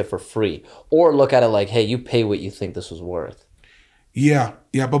do shit for free or look at it like, hey, you pay what you think this was worth? Yeah,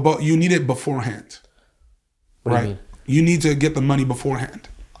 but you need it beforehand. What do you mean? You need to get the money beforehand.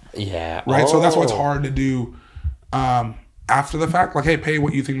 Yeah. Right. So that's why it's hard to do after the fact. Like, hey, pay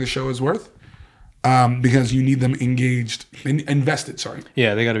what you think the show is worth, because you need them engaged, invested. Sorry.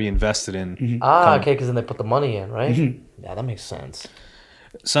 Yeah, they got to be invested in. Okay, because then they put the money in, right? Yeah, that makes sense.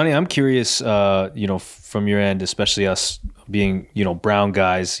 Sunee, I'm curious, from your end, especially us being, brown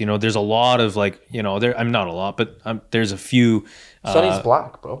guys, there's a lot of I'm not a lot, but there's a few. Sunny's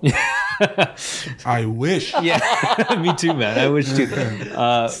black, bro. I wish. Yeah, me too, man. I wish too.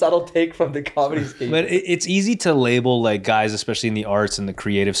 Subtle take from the comedy scene. But it's easy to label like guys, especially in the arts and the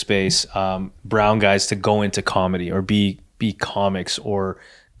creative space, brown guys to go into comedy or be comics or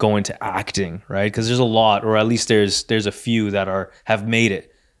go into acting, right? Because there's a lot, or at least there's a few that have made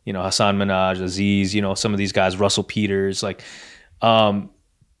it. Hassan Minhaj, Aziz, some of these guys, Russell Peters,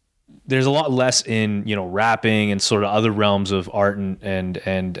 there's a lot less in rapping and sort of other realms of art and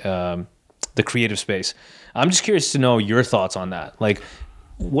the creative space. I'm just curious to know your thoughts on that. Like,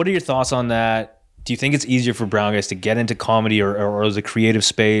 what are your thoughts on that? Do you think it's easier for brown guys to get into comedy or the creative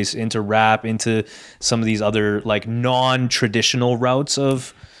space, into rap, into some of these other non-traditional routes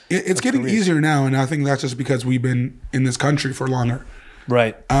of? It's getting easier now, and I think that's just because we've been in this country for longer.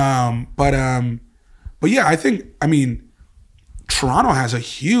 Right. But yeah, I mean, Toronto has a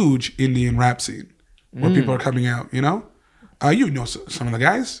huge Indian rap scene where people are coming out, some of the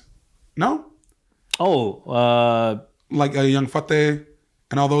guys? No? Oh, like Young Fateh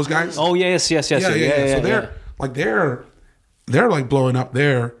and all those guys? Oh, yes. Yeah. So they're like blowing up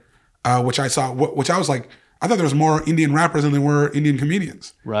there, which I saw, which I was like, I thought there was more Indian rappers than there were Indian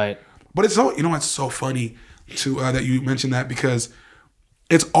comedians. Right. But it's so, it's so funny that you mentioned that because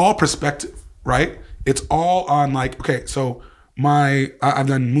it's all perspective, right? It's all on okay, so I've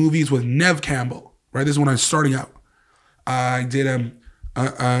done movies with Nev Campbell, right? This is when I was starting out. I did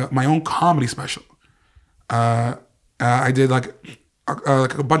my own comedy special. I did like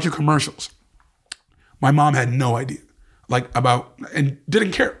a bunch of commercials. My mom had no idea about and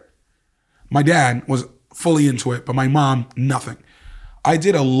didn't care. My dad was fully into it, but my mom, nothing. I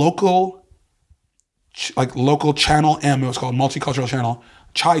did a local channel M, it was called Multicultural Channel,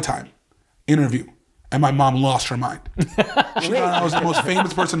 Chai Time interview. And my mom lost her mind. She thought I was the most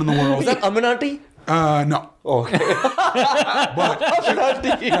famous person in the world. Was that Aminati? No. Oh, okay.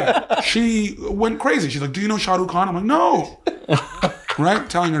 But she went crazy. She's like, do you know Shah Rukh Khan? I'm like, no. Right?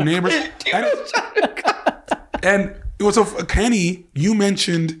 Telling her neighbors. And it was Kenny, you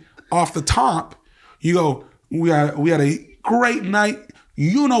mentioned off the top, you go, we had a great night.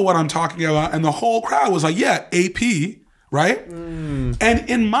 You know what I'm talking about. And the whole crowd was like, yeah, AP, right? And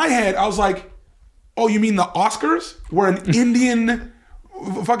in my head, I was like, oh, you mean the Oscars? Where an Indian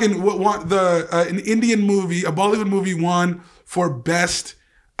an Indian movie, a Bollywood movie won for best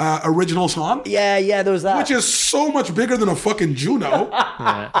original song? Yeah, there was that. Which is so much bigger than a fucking Juno.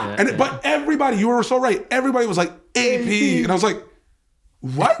 But everybody, you were so right. Everybody was like AP. And I was like,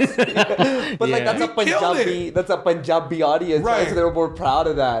 what? But like that's a Punjabi audience, right? So they were more proud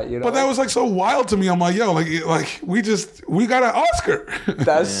of that, you know. But that was like so wild to me. I'm like, yo, we got an Oscar.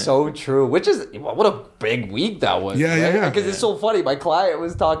 That's so true. Which is what a big week that was. Yeah. Because it's so funny. My client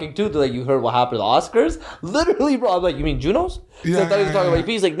was talking too. Like, you heard what happened at the Oscars? Literally, bro. I'm like, you mean Junos? Yeah. So I thought he was talking about EP.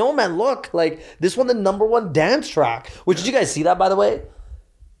 He's like, no, man. Look, like this won the #1 dance track. Which did you guys see that, by the way?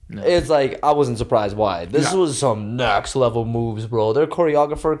 No. It's like, I wasn't surprised why. This was some next level moves, bro. Their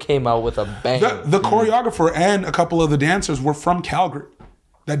choreographer came out with a bang. The choreographer and a couple of the dancers were from Calgary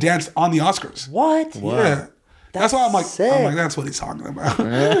that danced on the Oscars. What? Yeah. That's why I'm like, that's what he's talking about.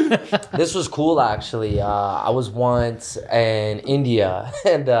 This was cool, actually. I was once in India,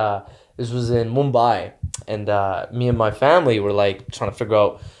 and this was in Mumbai. And me and my family were like trying to figure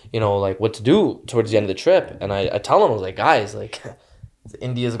out, what to do towards the end of the trip. And I tell them, I was like, guys, like,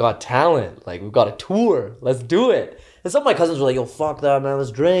 India's got talent. Like, we've got a tour. Let's do it. And some of my cousins were like, yo, fuck that, man. Let's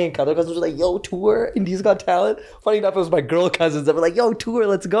drink. Other cousins were like, yo, tour. India's got talent. Funny enough, it was my girl cousins that were like, yo, tour.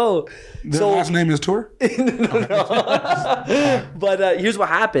 Let's go. Their last name is Tour? No. But here's what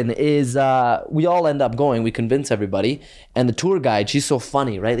happened is we all end up going. We convince everybody. And the tour guide, she's so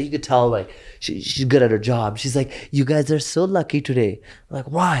funny, right? You could tell, like, she's good at her job. She's like, you guys are so lucky today. I'm like,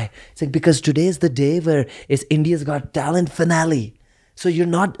 why? It's like, because today is the day where it's India's Got Talent finale. So you're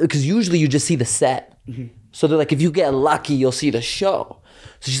not, because usually you just see the set. Mm-hmm. So they're like, if you get lucky, you'll see the show.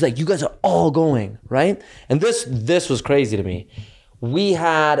 So she's like, you guys are all going, right? And this was crazy to me. We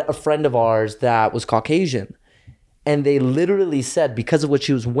had a friend of ours that was Caucasian. And they literally said, because of what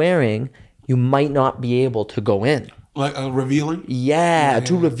she was wearing, you might not be able to go in. Like revealing? Yeah,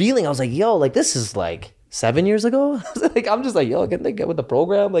 too revealing. I was like, yo, like this is like 7 years ago. I'm just like, yo, can they get with the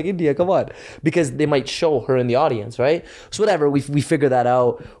program? Like, India, come on. Because they might show her in the audience, right? So whatever, we figure that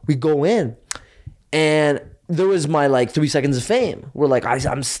out. We go in. And there was my 3 seconds of fame. We're like,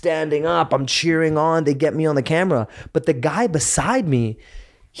 I'm standing up. I'm cheering on. They get me on the camera. But the guy beside me,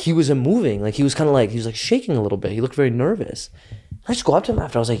 he wasn't moving. Like, he was kind of he was shaking a little bit. He looked very nervous. I just go up to him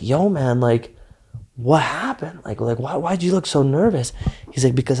after. I was like, yo, man, like, what happened? Like why'd you look so nervous? He's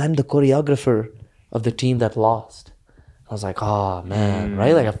like, because I'm the choreographer of the team that lost. I was like, oh man,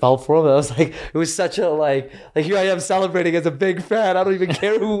 right? Like, I felt for him. I was like, it was such a here I am celebrating as a big fan. I don't even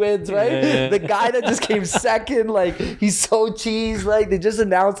care who wins, right? Yeah. The guy that just came second, he's so cheese. They just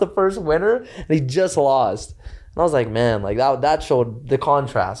announced the first winner and he just lost. And I was like, man, that showed the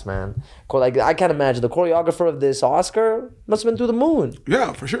contrast, man. I can't imagine. The choreographer of this Oscar must have been through the moon.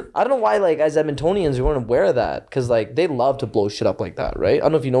 Yeah, for sure. I don't know why, as Edmontonians, we weren't aware of that. Because, they love to blow shit up like that, right? I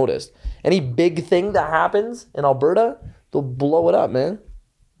don't know if you noticed. Any big thing that happens in Alberta, they'll blow it up, man.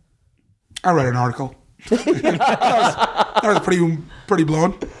 I read an article. that was pretty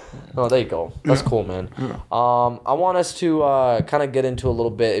blown. Oh, there you go. That's cool, man. Yeah. I want us to kind of get into a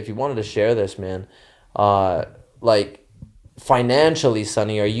little bit, if you wanted to share this, man. Financially,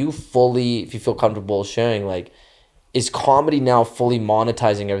 Sunee, are you fully, if you feel comfortable sharing, is comedy now fully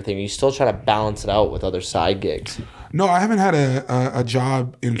monetizing everything? Are you still trying to balance it out with other side gigs? No, I haven't had a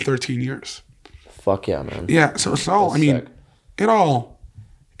job in 13 years. Fuck yeah, man. Yeah, so it's all, sick. it all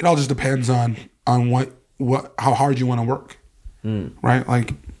just depends on how hard you want to work, right? I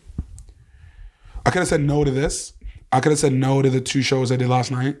could have said no to this. I could have said no to the 2 shows I did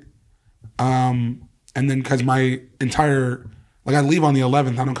last night. And then because my entire, I leave on the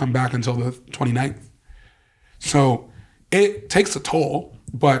 11th, I don't come back until the 29th. So it takes a toll,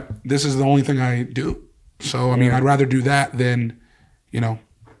 but this is the only thing I do. So I mean, I'd rather do that than,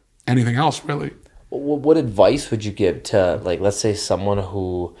 anything else really. What advice would you give to, like, let's say someone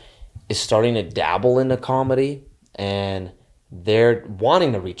who is starting to dabble into comedy and they're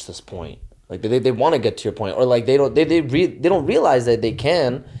wanting to reach this point, like they want to get to your point, or like they don't realize that they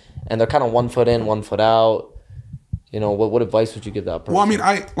can, and they're kind of 1 foot in, 1 foot out. What advice would you give that person? Well, I mean,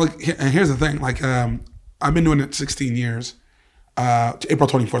 here's the thing. Like, I've been doing it 16 years. April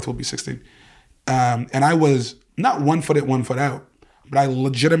 24th will be 16. And I was not 1 foot in, 1 foot out, but I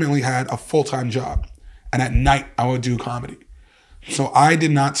legitimately had a full-time job. And at night, I would do comedy. So I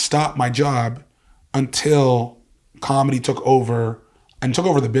did not stop my job until comedy took over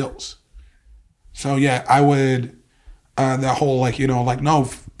the bills. So yeah, I would, that whole no,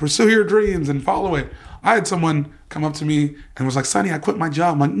 pursue your dreams and follow it. I had someone come up to me and was like, Sunee, I quit my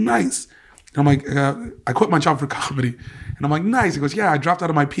job. I'm like, nice. And I'm like, I quit my job for comedy. And I'm like, nice. He goes, yeah, I dropped out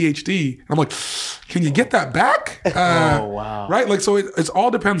of my PhD. And I'm like, can you get that back? Oh, wow. Right? Like, so it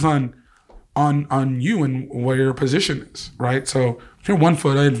all depends on you and where your position is, right? So if you're 1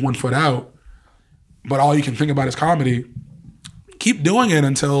 foot in, 1 foot out, but all you can think about is comedy, keep doing it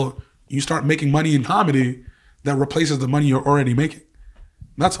until you start making money in comedy that replaces the money you're already making.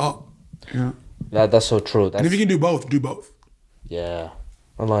 That's all. Yeah. That's so true. And if you can do both, do both. Yeah.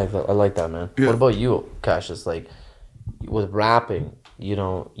 I like that, man. Yeah. What about you, Cassius? Like, with rapping,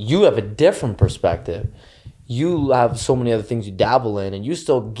 you have a different perspective. You have so many other things you dabble in, and you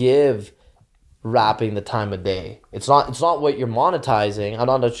still give rapping the time of day. It's not what you're monetizing. I'm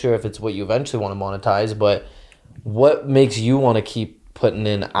not sure if it's what you eventually want to monetize, but what makes you want to keep putting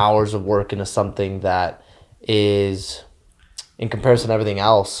in hours of work into something that is, in comparison to everything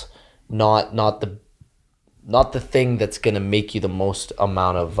else, not the thing that's gonna make you the most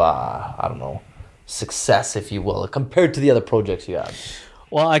amount of success, if you will, compared to the other projects you have?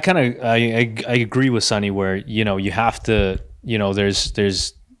 Well, I agree with Sunny where you have to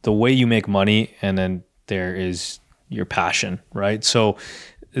there's the way you make money, and then there is your passion, right? So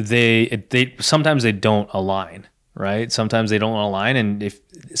they sometimes they don't align, right? Sometimes they don't align, and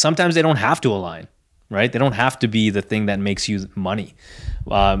sometimes they don't have to align, right? They don't have to be the thing that makes you money.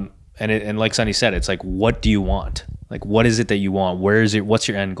 And like Sunny said, it's like, what do you want? Like, what is it that you want? Where is it? What's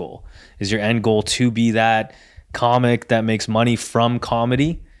your end goal? Is your end goal to be that comic that makes money from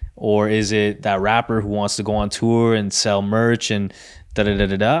comedy? Or is it that rapper who wants to go on tour and sell merch and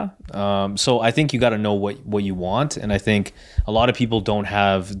da-da-da-da-da? So I think you got to know what you want. And I think a lot of people don't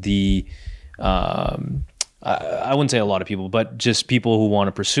have the... I wouldn't say a lot of people, but just people who want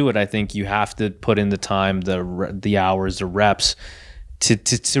to pursue it. I think you have to put in the time, the hours, the reps,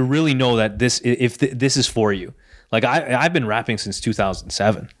 to really know that this is for you. Like I've been rapping since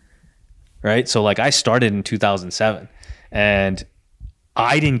 2007, right? So like I started in 2007, and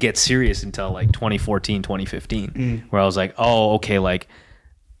I didn't get serious until like 2014, 2015, where I was like, oh, okay, like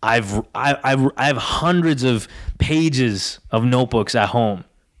I have hundreds of pages of notebooks at home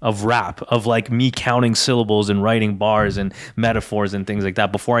of rap, of like me counting syllables and writing bars and metaphors and things like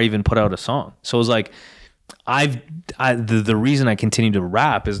that before I even put out a song. So it was like, the reason I continue to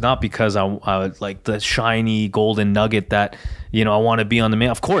rap is not because I like the shiny golden nugget that I want to be on the main.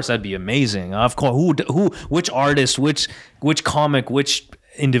 Of course, that'd be amazing. Of course, which artist, which comic, which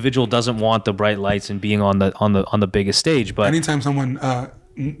individual doesn't want the bright lights and being on the biggest stage? But anytime someone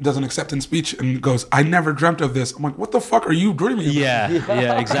does an acceptance speech and goes, "I never dreamt of this," I'm like, "What the fuck are you dreaming about?"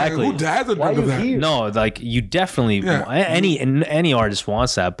 Yeah, exactly. Who hasn't dreamt of that? No, like you definitely any artist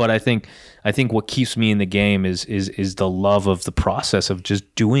wants that, but I think what keeps me in the game is the love of the process of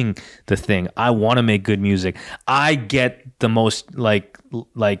just doing the thing. I want to make good music. I get the most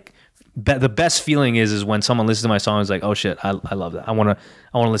the best feeling is when someone listens to my song and is like, "Oh shit, I love that. I want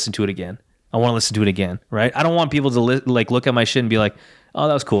to listen to it again. I want to listen to it again." Right? I don't want people to look at my shit and be like, "Oh,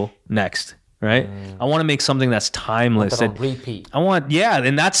 that was cool. Next." Right? I want to make something that's timeless. That on repeat.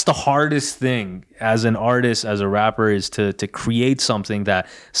 And that's the hardest thing as an artist, as a rapper, is to create something that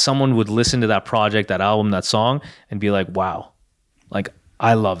someone would listen to that project, that album, that song, and be like, wow, like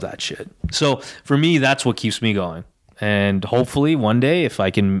I love that shit. So for me, that's what keeps me going. And hopefully one day, if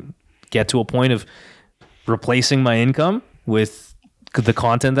I can get to a point of replacing my income with the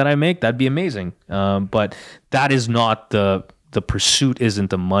content that I make, that'd be amazing. But that is not the pursuit, isn't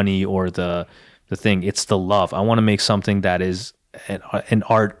the money or the thing. It's the love. I want to make something that is an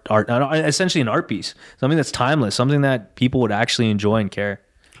art, essentially an art piece, something that's timeless, something that people would actually enjoy and care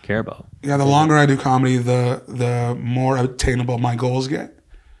about. Yeah, the longer I do comedy, the more attainable my goals get.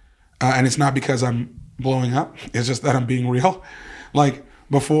 And it's not because I'm blowing up. It's just that I'm being real. Like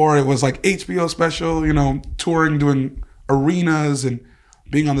before, it was like HBO special, touring, doing arenas and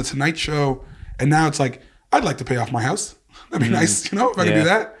being on the Tonight Show. And now it's like I'd like to pay off my house. That'd be nice, if I could do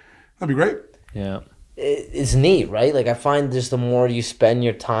that, that'd be great. Yeah. It's neat, right? Like I find just the more you spend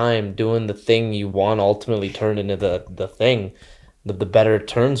your time doing the thing you want ultimately turn into the thing, the better it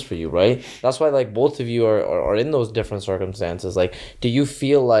turns for you, right? That's why like both of you are in those different circumstances. Like, do you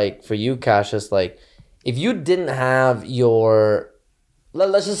feel like for you, Cassius, like if you didn't have your,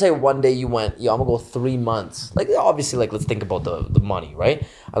 let's just say one day you went, I'm gonna go 3 months. Like obviously, like let's think about the money, right?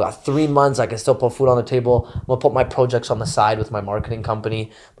 I got 3 months. I can still put food on the table. I'm gonna put my projects on the side with my marketing company.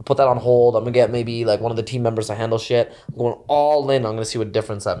 I'm gonna put that on hold. I'm gonna get maybe like one of the team members to handle shit. I'm going all in. I'm gonna see what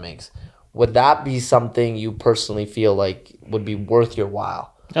difference that makes. Would that be something you personally feel like would be worth your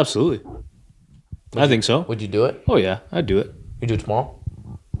while? Absolutely. I think so. Would you do it? Oh yeah, I'd do it. You do it tomorrow?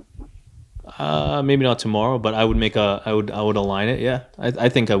 Maybe not tomorrow, but I would I would align it. Yeah, I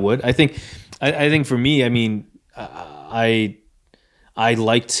think I would. I think for me, I mean, I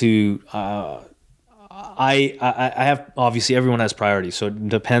like to. I have, obviously everyone has priorities, so it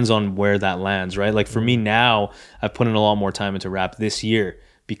depends on where that lands, right? Like for me now, I've put in a lot more time into rap this year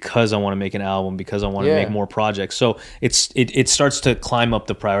because I want to make an album, because I want to make more projects. So it starts to climb up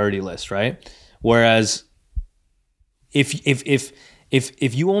the priority list, right? Whereas if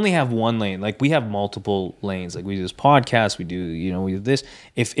you only have one lane, like we have multiple lanes, like we do this podcast, we do this.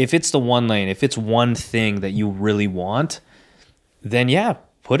 If it's the one lane, if it's one thing that you really want, then yeah,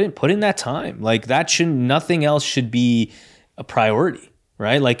 put in that time. Like nothing else should be a priority,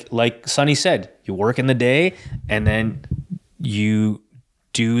 right? Like Sunee said, you work in the day and then you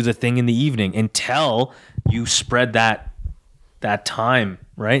do the thing in the evening until you spread that time,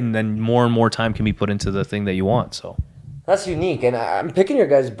 right? And then more and more time can be put into the thing that you want. So that's unique, and I'm picking your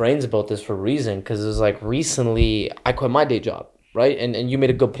guys' brains about this for a reason, because it was like recently I quit my day job, right? And you made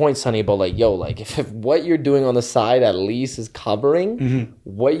a good point, Sunee, about like, yo, like if what you're doing on the side at least is covering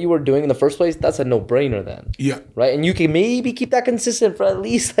what you were doing in the first place, that's a no-brainer then. Yeah. Right? And you can maybe keep that consistent for at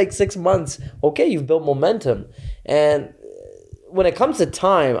least like 6 months. Okay, you've built momentum. And when it comes to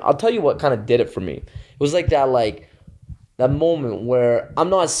time, I'll tell you what kind of did it for me. It was like that moment where I'm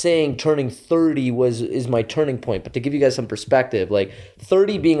not saying turning 30 is my turning point, but to give you guys some perspective, like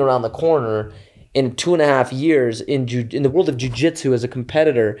 30 being around the corner in 2.5 years in the world of jiu-jitsu as a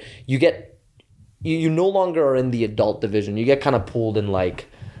competitor, you no longer are in the adult division. You get kind of pulled in like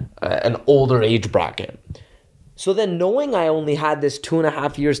an older age bracket. So then knowing I only had this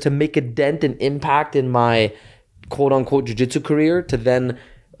 2.5 years to make a dent and impact in my quote unquote jiu-jitsu career, to then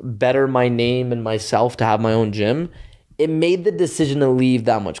better my name and myself, to have my own gym, it made the decision to leave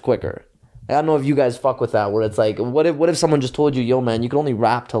that much quicker. I don't know if you guys fuck with that, where it's like, what if someone just told you, yo man, you can only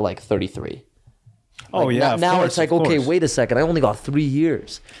rap till like 33? Oh like, yeah. Now course, it's like, okay, wait a second, I only got 3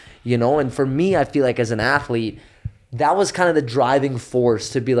 years, And for me, I feel like as an athlete, that was kind of the driving force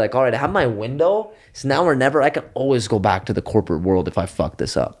to be like, all right, I have my window. It's now or never. I can always go back to the corporate world if I fuck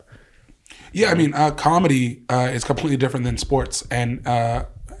this up. Yeah, I mean, comedy is completely different than sports and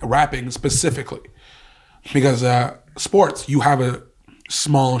rapping specifically, because sports, you have a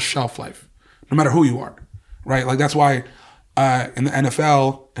small shelf life, no matter who you are, right? Like that's why in the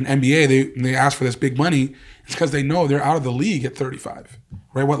NFL and NBA, they ask for this big money. It's because they know they're out of the league at 35,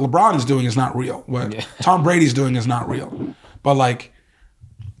 right? What LeBron is doing is not real. What Tom Brady's doing is not real. But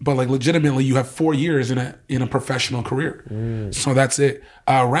legitimately, you have 4 years in a professional career. So that's it.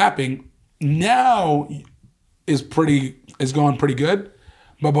 Rapping now is going pretty good,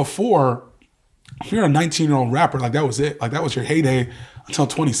 but before, if you're a 19-year-old rapper, like that was it. Like that was your heyday until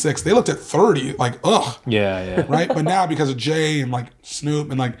 26. They looked at 30 like, ugh. Yeah. Right? But now because of Jay and like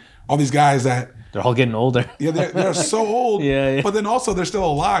Snoop and like all these guys that they're all getting older. Yeah, they're so old. Yeah. But then also they're still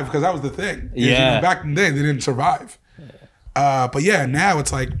alive, because that was the thing. Yeah. Back in the day, they didn't survive. But yeah, now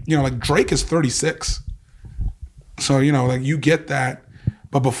it's like, like Drake is 36. So, like you get that.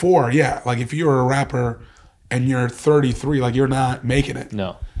 But before, yeah, like if you're a rapper and you're 33, like you're not making it.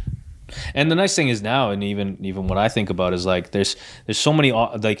 No. And the nice thing is now, and even what I think about is like there's so many,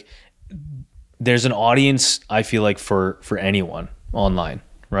 like there's an audience, I feel like for anyone online,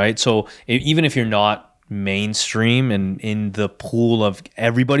 right? So even if you're not mainstream and in the pool of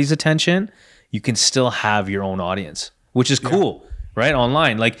everybody's attention, you can still have your own audience, which is cool, right?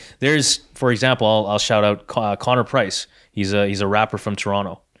 Online, like there's, for example, I'll shout out Connor Price. He's a rapper from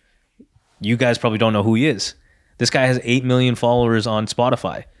Toronto. You guys probably don't know who he is. This guy has 8 million followers on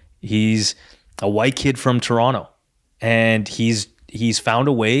Spotify. He's a white kid from Toronto, and he's found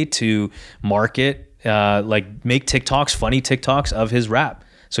a way to market, like make TikToks, funny TikToks of his rap.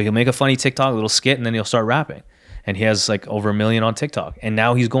 So he'll make a funny TikTok, a little skit, and then he'll start rapping. And he has like over 1 million on TikTok. And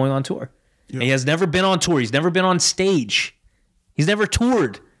now he's going on tour. Yep. And he has never been on tour. He's never been on stage. He's never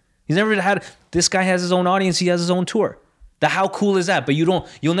toured. He's never had. This guy has his own audience. He has his own tour. How cool is that? But you'll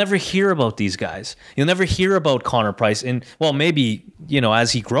never hear about these guys. You'll never hear about Connor Price. And well, maybe,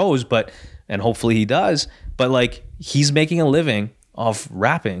 as he grows, and hopefully he does, but like he's making a living off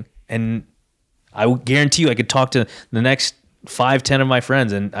rapping. And I would guarantee you I could talk to the next 5-10 of my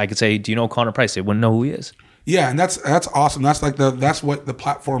friends and I could say, do you know Connor Price? They wouldn't know who he is. Yeah. And that's awesome. That's like that's what the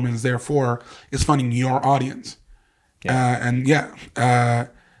platform is there for, is finding your audience. Yeah.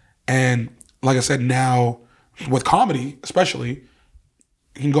 And like I said, now with comedy, especially,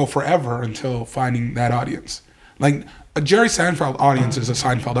 you can go forever until finding that audience. Like a Jerry Seinfeld audience is a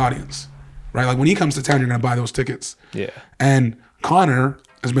Seinfeld audience, right? Like when he comes to town, you're going to buy those tickets. Yeah. And Connor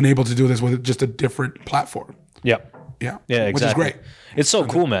has been able to do this with just a different platform. Yep. Yeah. Yeah, exactly. Which is great. It's so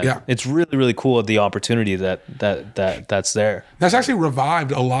cool, man. Yeah. It's really, really cool, the opportunity that's there. That's actually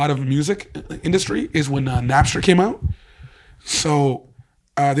revived a lot of music industry, is when Napster came out. So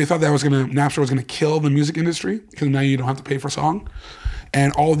they thought Napster was gonna kill the music industry because now you don't have to pay for a song.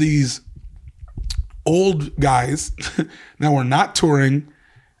 And all these old guys that were not touring,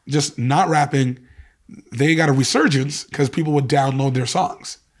 just not rapping, they got a resurgence because people would download their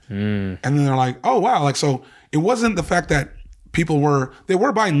songs. And then they're like, oh wow, like, so it wasn't the fact that people were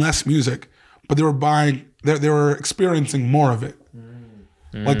buying less music, but they were experiencing more of it.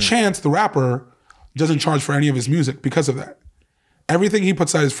 Like Chance the rapper doesn't charge for any of his music because of that. Everything he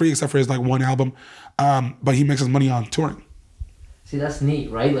puts out is free except for his like one album, but he makes his money on touring. See, that's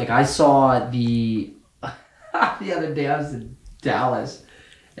neat, right? Like I saw the other day I was in Dallas,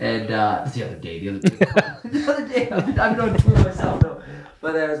 and the other day I'm on tour myself though,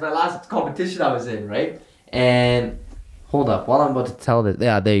 but it was my last competition I was in, right? And hold up, while I'm about to tell this,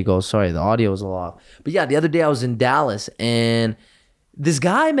 yeah, there you go. Sorry, the audio was a lot off. But yeah, the other day I was in Dallas, and this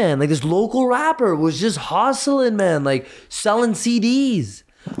guy, man, like this local rapper was just hustling, man, like selling CDs.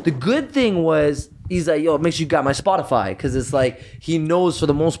 The good thing was, he's like, yo, make sure you got my Spotify, because it's like, he knows for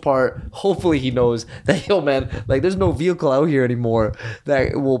the most part, hopefully he knows that, yo, man, like there's no vehicle out here anymore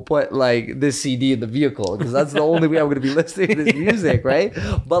that will put like this CD in the vehicle, because that's the only way I'm going to be listening to this music, right?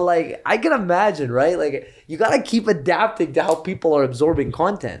 But like, I can imagine, right? Like, you got to keep adapting to how people are absorbing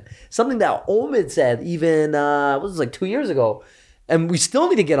content. Something that Omid said even, what was it, like 2 years ago, and we still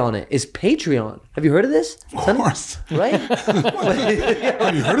need to get on it, is Patreon. Have you heard of this? Of course. Right?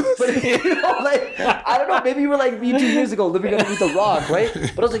 Have you heard of this? But, like, I don't know, maybe you were like me 2 years ago living underneath a rock, right?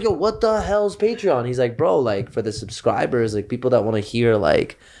 But I was like, yo, what the hell's Patreon? He's like, bro, like for the subscribers, like people that want to hear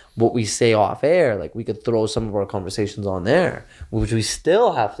like what we say off air, like we could throw some of our conversations on there, which we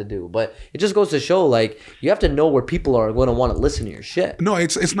still have to do. But it just goes to show, like, you have to know where people are going to want to listen to your shit. No,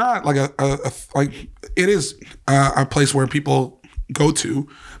 it's not like like it is a place where people go to,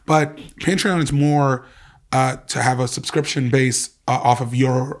 but Patreon is more to have a subscription base off of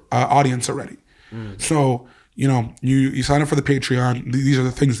your audience already. So you sign up for the Patreon. These are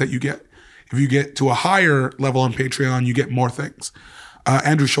the things that you get. If you get to a higher level on Patreon, you get more things.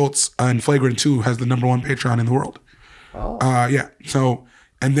 Andrew Schultz in Flagrant 2 has the #1 Patreon in the world. Oh. Yeah. So,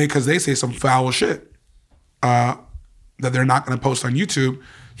 and because they say some foul shit that they're not going to post on YouTube.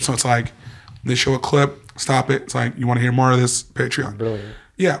 So it's like they show a clip, stop it. It's like, you want to hear more of this? Patreon. Brilliant.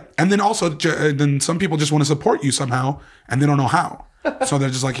 Yeah. And then also, then some people just want to support you somehow and they don't know how. So they're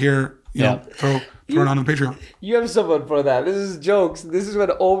just like, here, you know, throw it on the Patreon. You have someone for that. This is jokes. This is when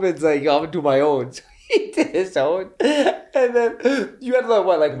Ovid's like, I'm going to do my own. So he did his own. And then you had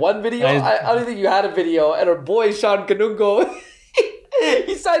like one video? I don't think you had a video. And our boy, Sean Kanungo,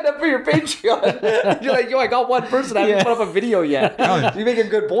 he signed up for your Patreon. And you're like, yo, I got one person. I haven't put up a video yet. So you make a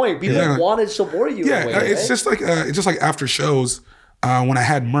good point. People want to support you. Yeah, way, it's just like after shows, when I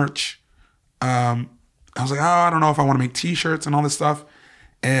had merch, I was like, oh, I don't know if I want to make T-shirts and all this stuff.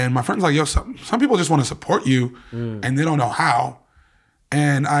 And my friend's like, yo, some people just want to support you and they don't know how.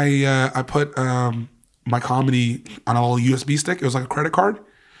 And I put my comedy on a little USB stick. It was like a credit card.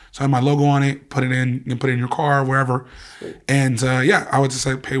 So I had my logo on it, put it in, you can put it in your car, wherever. Sweet. And I would just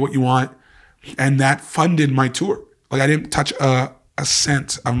say, pay what you want. And that funded my tour. Like I didn't touch a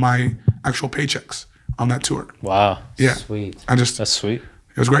cent of my actual paychecks on that tour. Wow. Yeah. Sweet. That's sweet.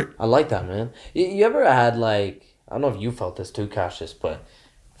 It was great. I like that, man. You ever had like, I don't know if you felt this too, Cassius, but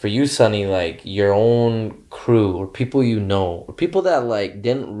for you, Sunee, like your own crew or people you know, or people that like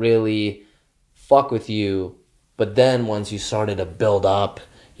didn't really fuck with you, but then once you started to build up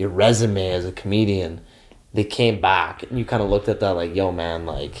your resume as a comedian, they came back and you kind of looked at that like, yo, man,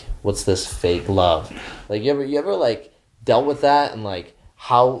 like, what's this fake love? Like, you ever like dealt with that, and like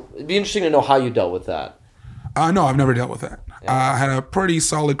how, it'd be interesting to know how you dealt with that. No, I've never dealt with that. Yeah. I had a pretty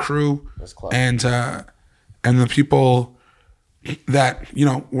solid crew, and the people that, you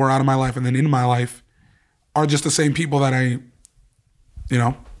know, were out of my life and then in my life are just the same people that I, you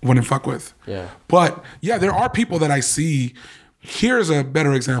know, wouldn't fuck with. Yeah. But yeah, there are people that I see. Here's a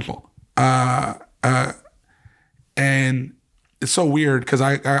better example. And it's so weird because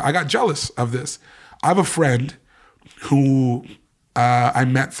I got jealous of this. I have a friend who I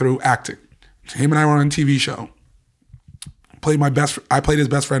met through acting. Him and I were on a TV show. I played his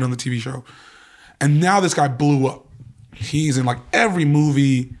best friend on the TV show. And now this guy blew up. He's in like every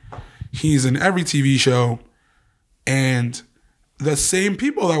movie. He's in every TV show. And the same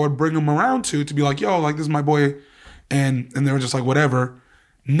people that would bring him around to be like, yo, like this is my boy. And they were just like, whatever.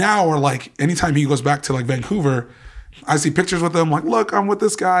 Now are like, anytime he goes back to like Vancouver, I see pictures with him like, look, I'm with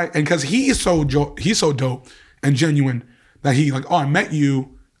this guy. And because he's so dope and genuine that he like, oh, I met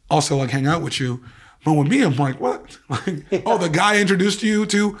you, also like hang out with you. But with me, I'm like, what? Like, oh, the guy I introduced you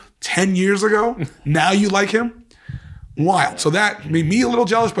to 10 years ago? Now you like him? Wild. So that made me a little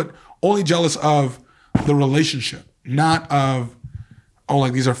jealous, but only jealous of the relationship, not of, oh,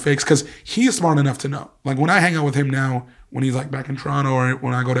 like these are fakes. Because he's smart enough to know. Like when I hang out with him now, when he's like back in Toronto or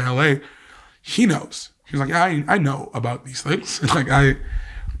when I go to LA, he knows. He's like, I know about these things. Like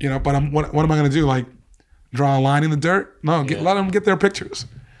you know, but what am I going to do? Like draw a line in the dirt? No, let them get their pictures.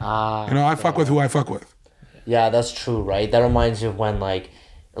 You know, I fuck with who I fuck with. Yeah, that's true, right? That reminds me of when, like,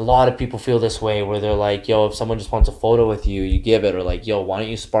 a lot of people feel this way where they're like, yo, if someone just wants a photo with you, you give it. Or like, yo, why don't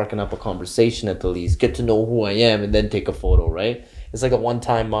you sparking up a conversation at the least? Get to know who I am and then take a photo, right? It's like at one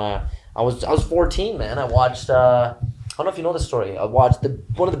time, I was 14, man. I watched, I don't know if you know the story. I watched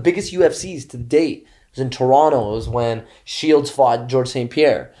one of the biggest UFCs to date. It was in Toronto. It was when Shields fought George St.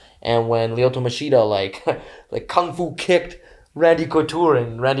 Pierre. And when Lyoto Machida, like kung fu kicked Randy Couture,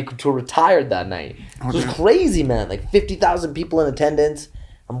 and Randy Couture retired that night. Okay. It was crazy, man. Like 50,000 people in attendance.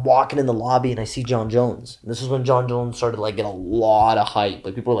 I'm walking in the lobby and I see John Jones. And this is when John Jones started like getting a lot of hype.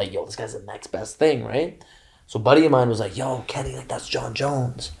 Like people were like, yo, this guy's the next best thing, right? So a buddy of mine was like, yo, Kenny, like that's John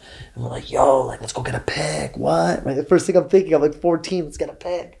Jones. And we're like, yo, like let's go get a pic. What? Right? The first thing I'm thinking, I'm like 14, let's get a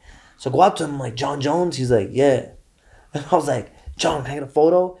pic. So I go up to him, I'm like, John Jones? He's like, yeah. And I was like, John, can I get a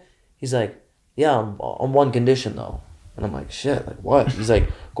photo? He's like, yeah, I'm on one condition though. And I'm like, shit, like what? He's like,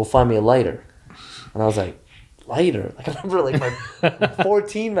 go find me a lighter. And I was like, lighter? Like I remember like my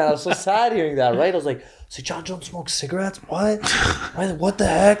 14, man, I was so sad hearing that, right? I was like, so John Jones smokes cigarettes? What? Right? What the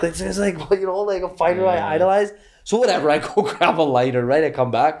heck? Like it's like, you know, like a fighter I idolize. So whatever, I go grab a lighter, right? I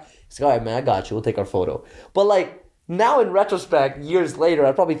come back. He's like, all right, man, I got you. We'll take our photo. But like now in retrospect, years later,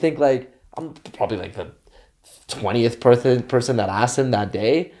 I probably think like, I'm probably like the 20th person that asked him that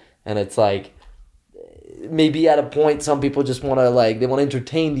day. And it's like, maybe at a point some people just want to like they want to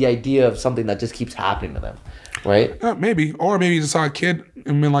entertain the idea of something that just keeps happening to them, right? Maybe, or maybe you just saw a kid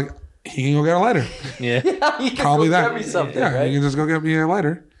and been like, he can go get a lighter. Yeah, yeah, probably that. Get me something, yeah, right? you can just go get me a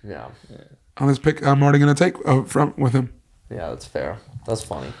lighter. Yeah. On this pic, I'm already gonna take from with him. Yeah, that's fair. That's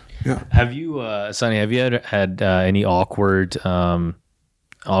funny. Yeah. Have you, Sunny? Have you had any awkward fan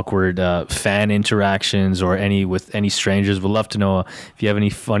interactions or any with any strangers? Would love to know if you have any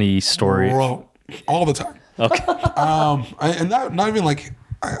funny stories. Bro, all the time. Okay. And not even like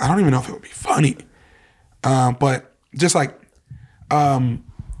I don't even know if it would be funny, but just like,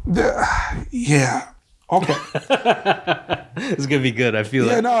 yeah, okay. It's gonna be good. I feel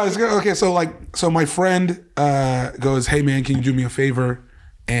yeah, like. no, it's good. Okay, so my friend goes, hey man, can you do me a favor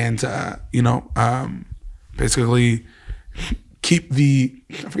and keep the,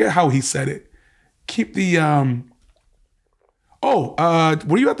 I forget how he said it, keep the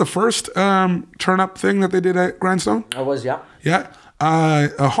were you at the first turn up thing that they did at Grindstone? I was, yeah. Yeah.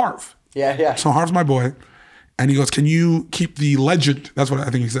 Harv. Yeah. So Harv's my boy. And he goes, can you keep the legend, that's what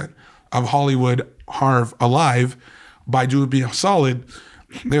I think he said, of Hollywood Harv alive by doing me a solid?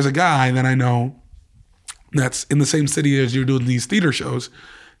 There's a guy that I know that's in the same city as you're doing these theater shows.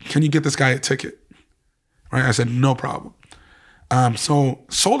 Can you get this guy a ticket? Right? I said, no problem. So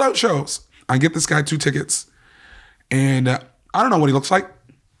sold out shows. I get this guy 2 tickets. And I don't know what he looks like.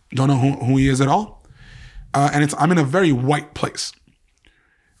 Don't know who he is at all. And I'm in a very white place.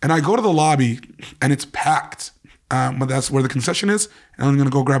 And I go to the lobby and it's packed. But that's where the concession is. And I'm going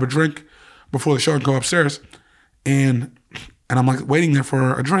to go grab a drink before the show and go upstairs. And I'm like waiting there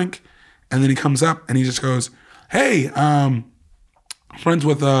for a drink. And then he comes up and he just goes, hey, friends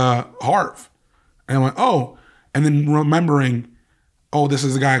with Harv. And I'm like, oh. And then remembering, oh, this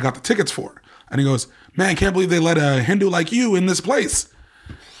is the guy I got the tickets for. And he goes, man, can't believe they let a Hindu like you in this place.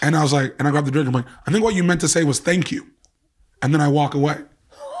 And I was like, and I grabbed the drink. I'm like, I think what you meant to say was thank you. And then I walk away.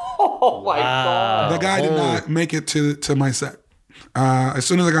 Oh my God. The guy did not make it to my set. As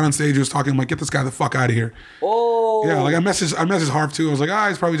soon as I got on stage, he was talking. I'm like, get this guy the fuck out of here. Oh. Yeah, like I messaged Harv too. I was like,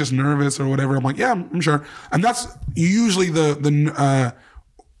 he's probably just nervous or whatever. I'm like, yeah, I'm sure. And that's usually the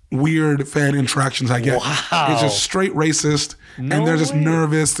weird fan interactions I get. Wow. It's just straight racist, and they're just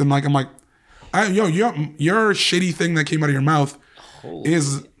nervous, and like I'm like, your shitty thing that came out of your mouth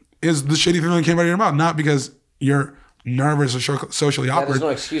is the shitty thing that came out of your mouth, not because you're nervous or socially awkward. There's no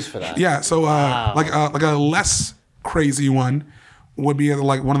excuse for that. Yeah, so like a less crazy one would be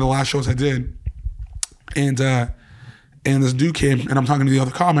like one of the last shows I did, and this dude came and I'm talking to the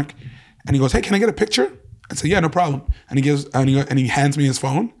other comic, and he goes, "Hey, can I get a picture?" I said, "Yeah, no problem." And he hands me his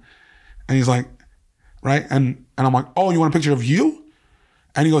phone, and he's like, right, and I'm like, "Oh, you want a picture of you?"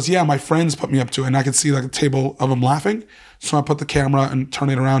 And he goes, "Yeah, my friends put me up to it," and I could see like a table of them laughing, so I put the camera and turn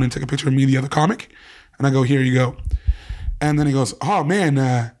it around and take a picture of me, the other comic, and I go, "Here you go." And then he goes, "Oh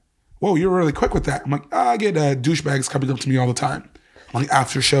man, whoa, you're really quick with that." I'm like, I get douchebags coming up to me all the time, like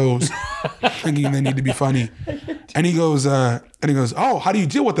after shows, thinking they need to be funny. And he goes, "Oh, how do you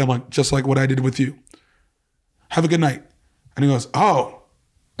deal with them?" Like, just like what I did with you. Have a good night. And he goes, "Oh,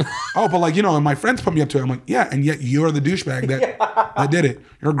 but like, and my friends put me up to it." I'm like, "Yeah, and yet you're the douchebag that did it.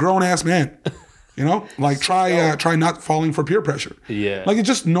 You're a grown ass man. Like try not falling for peer pressure." Yeah. Like it's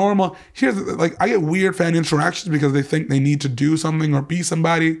just normal. Like I get weird fan interactions because they think they need to do something or be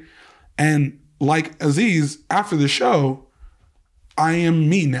somebody. And like Aziz, after the show, I am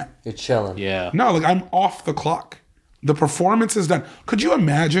me now. You're chilling. Yeah. No, like I'm off the clock. The performance is done. Could you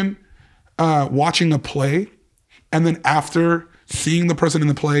imagine watching a play and then after seeing the person in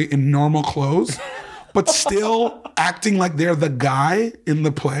the play in normal clothes, but still acting like they're the guy in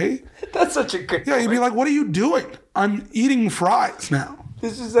the play? That's such a good. Yeah, you'd be like, "What are you doing? I'm eating fries now."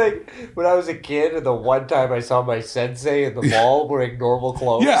 This is like when I was a kid and the one time I saw my sensei in the mall wearing normal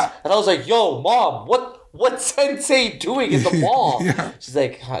clothes. Yeah. And I was like, "Yo, mom, what's sensei doing in the mall?" Yeah. She's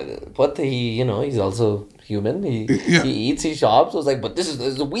like, "What? He's also human. He Yeah. eats, he shops." I was like, "But this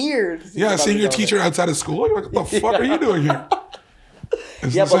is weird." Yeah, seeing your teacher outside of school, you're like, "What the fuck are you doing here?"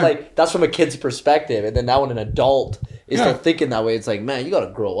 It's Yeah, insane. but like that's from a kid's perspective, and then now when an adult is Yeah. still thinking that way, it's like, man, you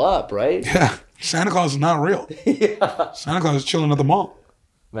gotta grow up, right? Yeah, Santa Claus is not real. Yeah. Santa Claus is chilling at the mall.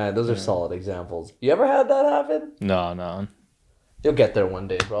 Man, those are solid examples. You ever had that happen? No. You'll get there one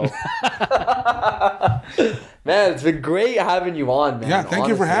day, bro. Man, it's been great having you on, man. Yeah, thank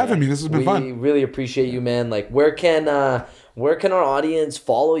you for having me. This has been fun. We really appreciate you, man. Like, where can our audience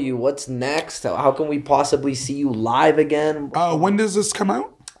follow you? What's next? How can we possibly see you live again? When does this come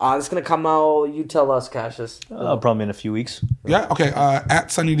out? It's gonna come out. You tell us, Cassius. Probably in a few weeks. Yeah, okay.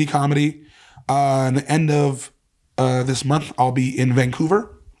 At Sunee D Comedy. In the end of this month, I'll be in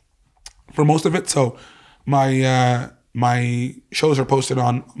Vancouver for most of it. So my shows are posted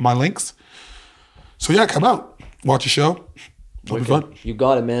on my links. So yeah, come out, watch a show. It'll be fun. You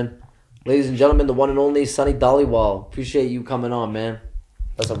got it, man. Ladies and gentlemen, the one and only Sunee Dhaliwal. Appreciate you coming on, man.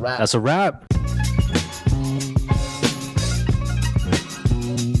 That's a wrap. That's a wrap.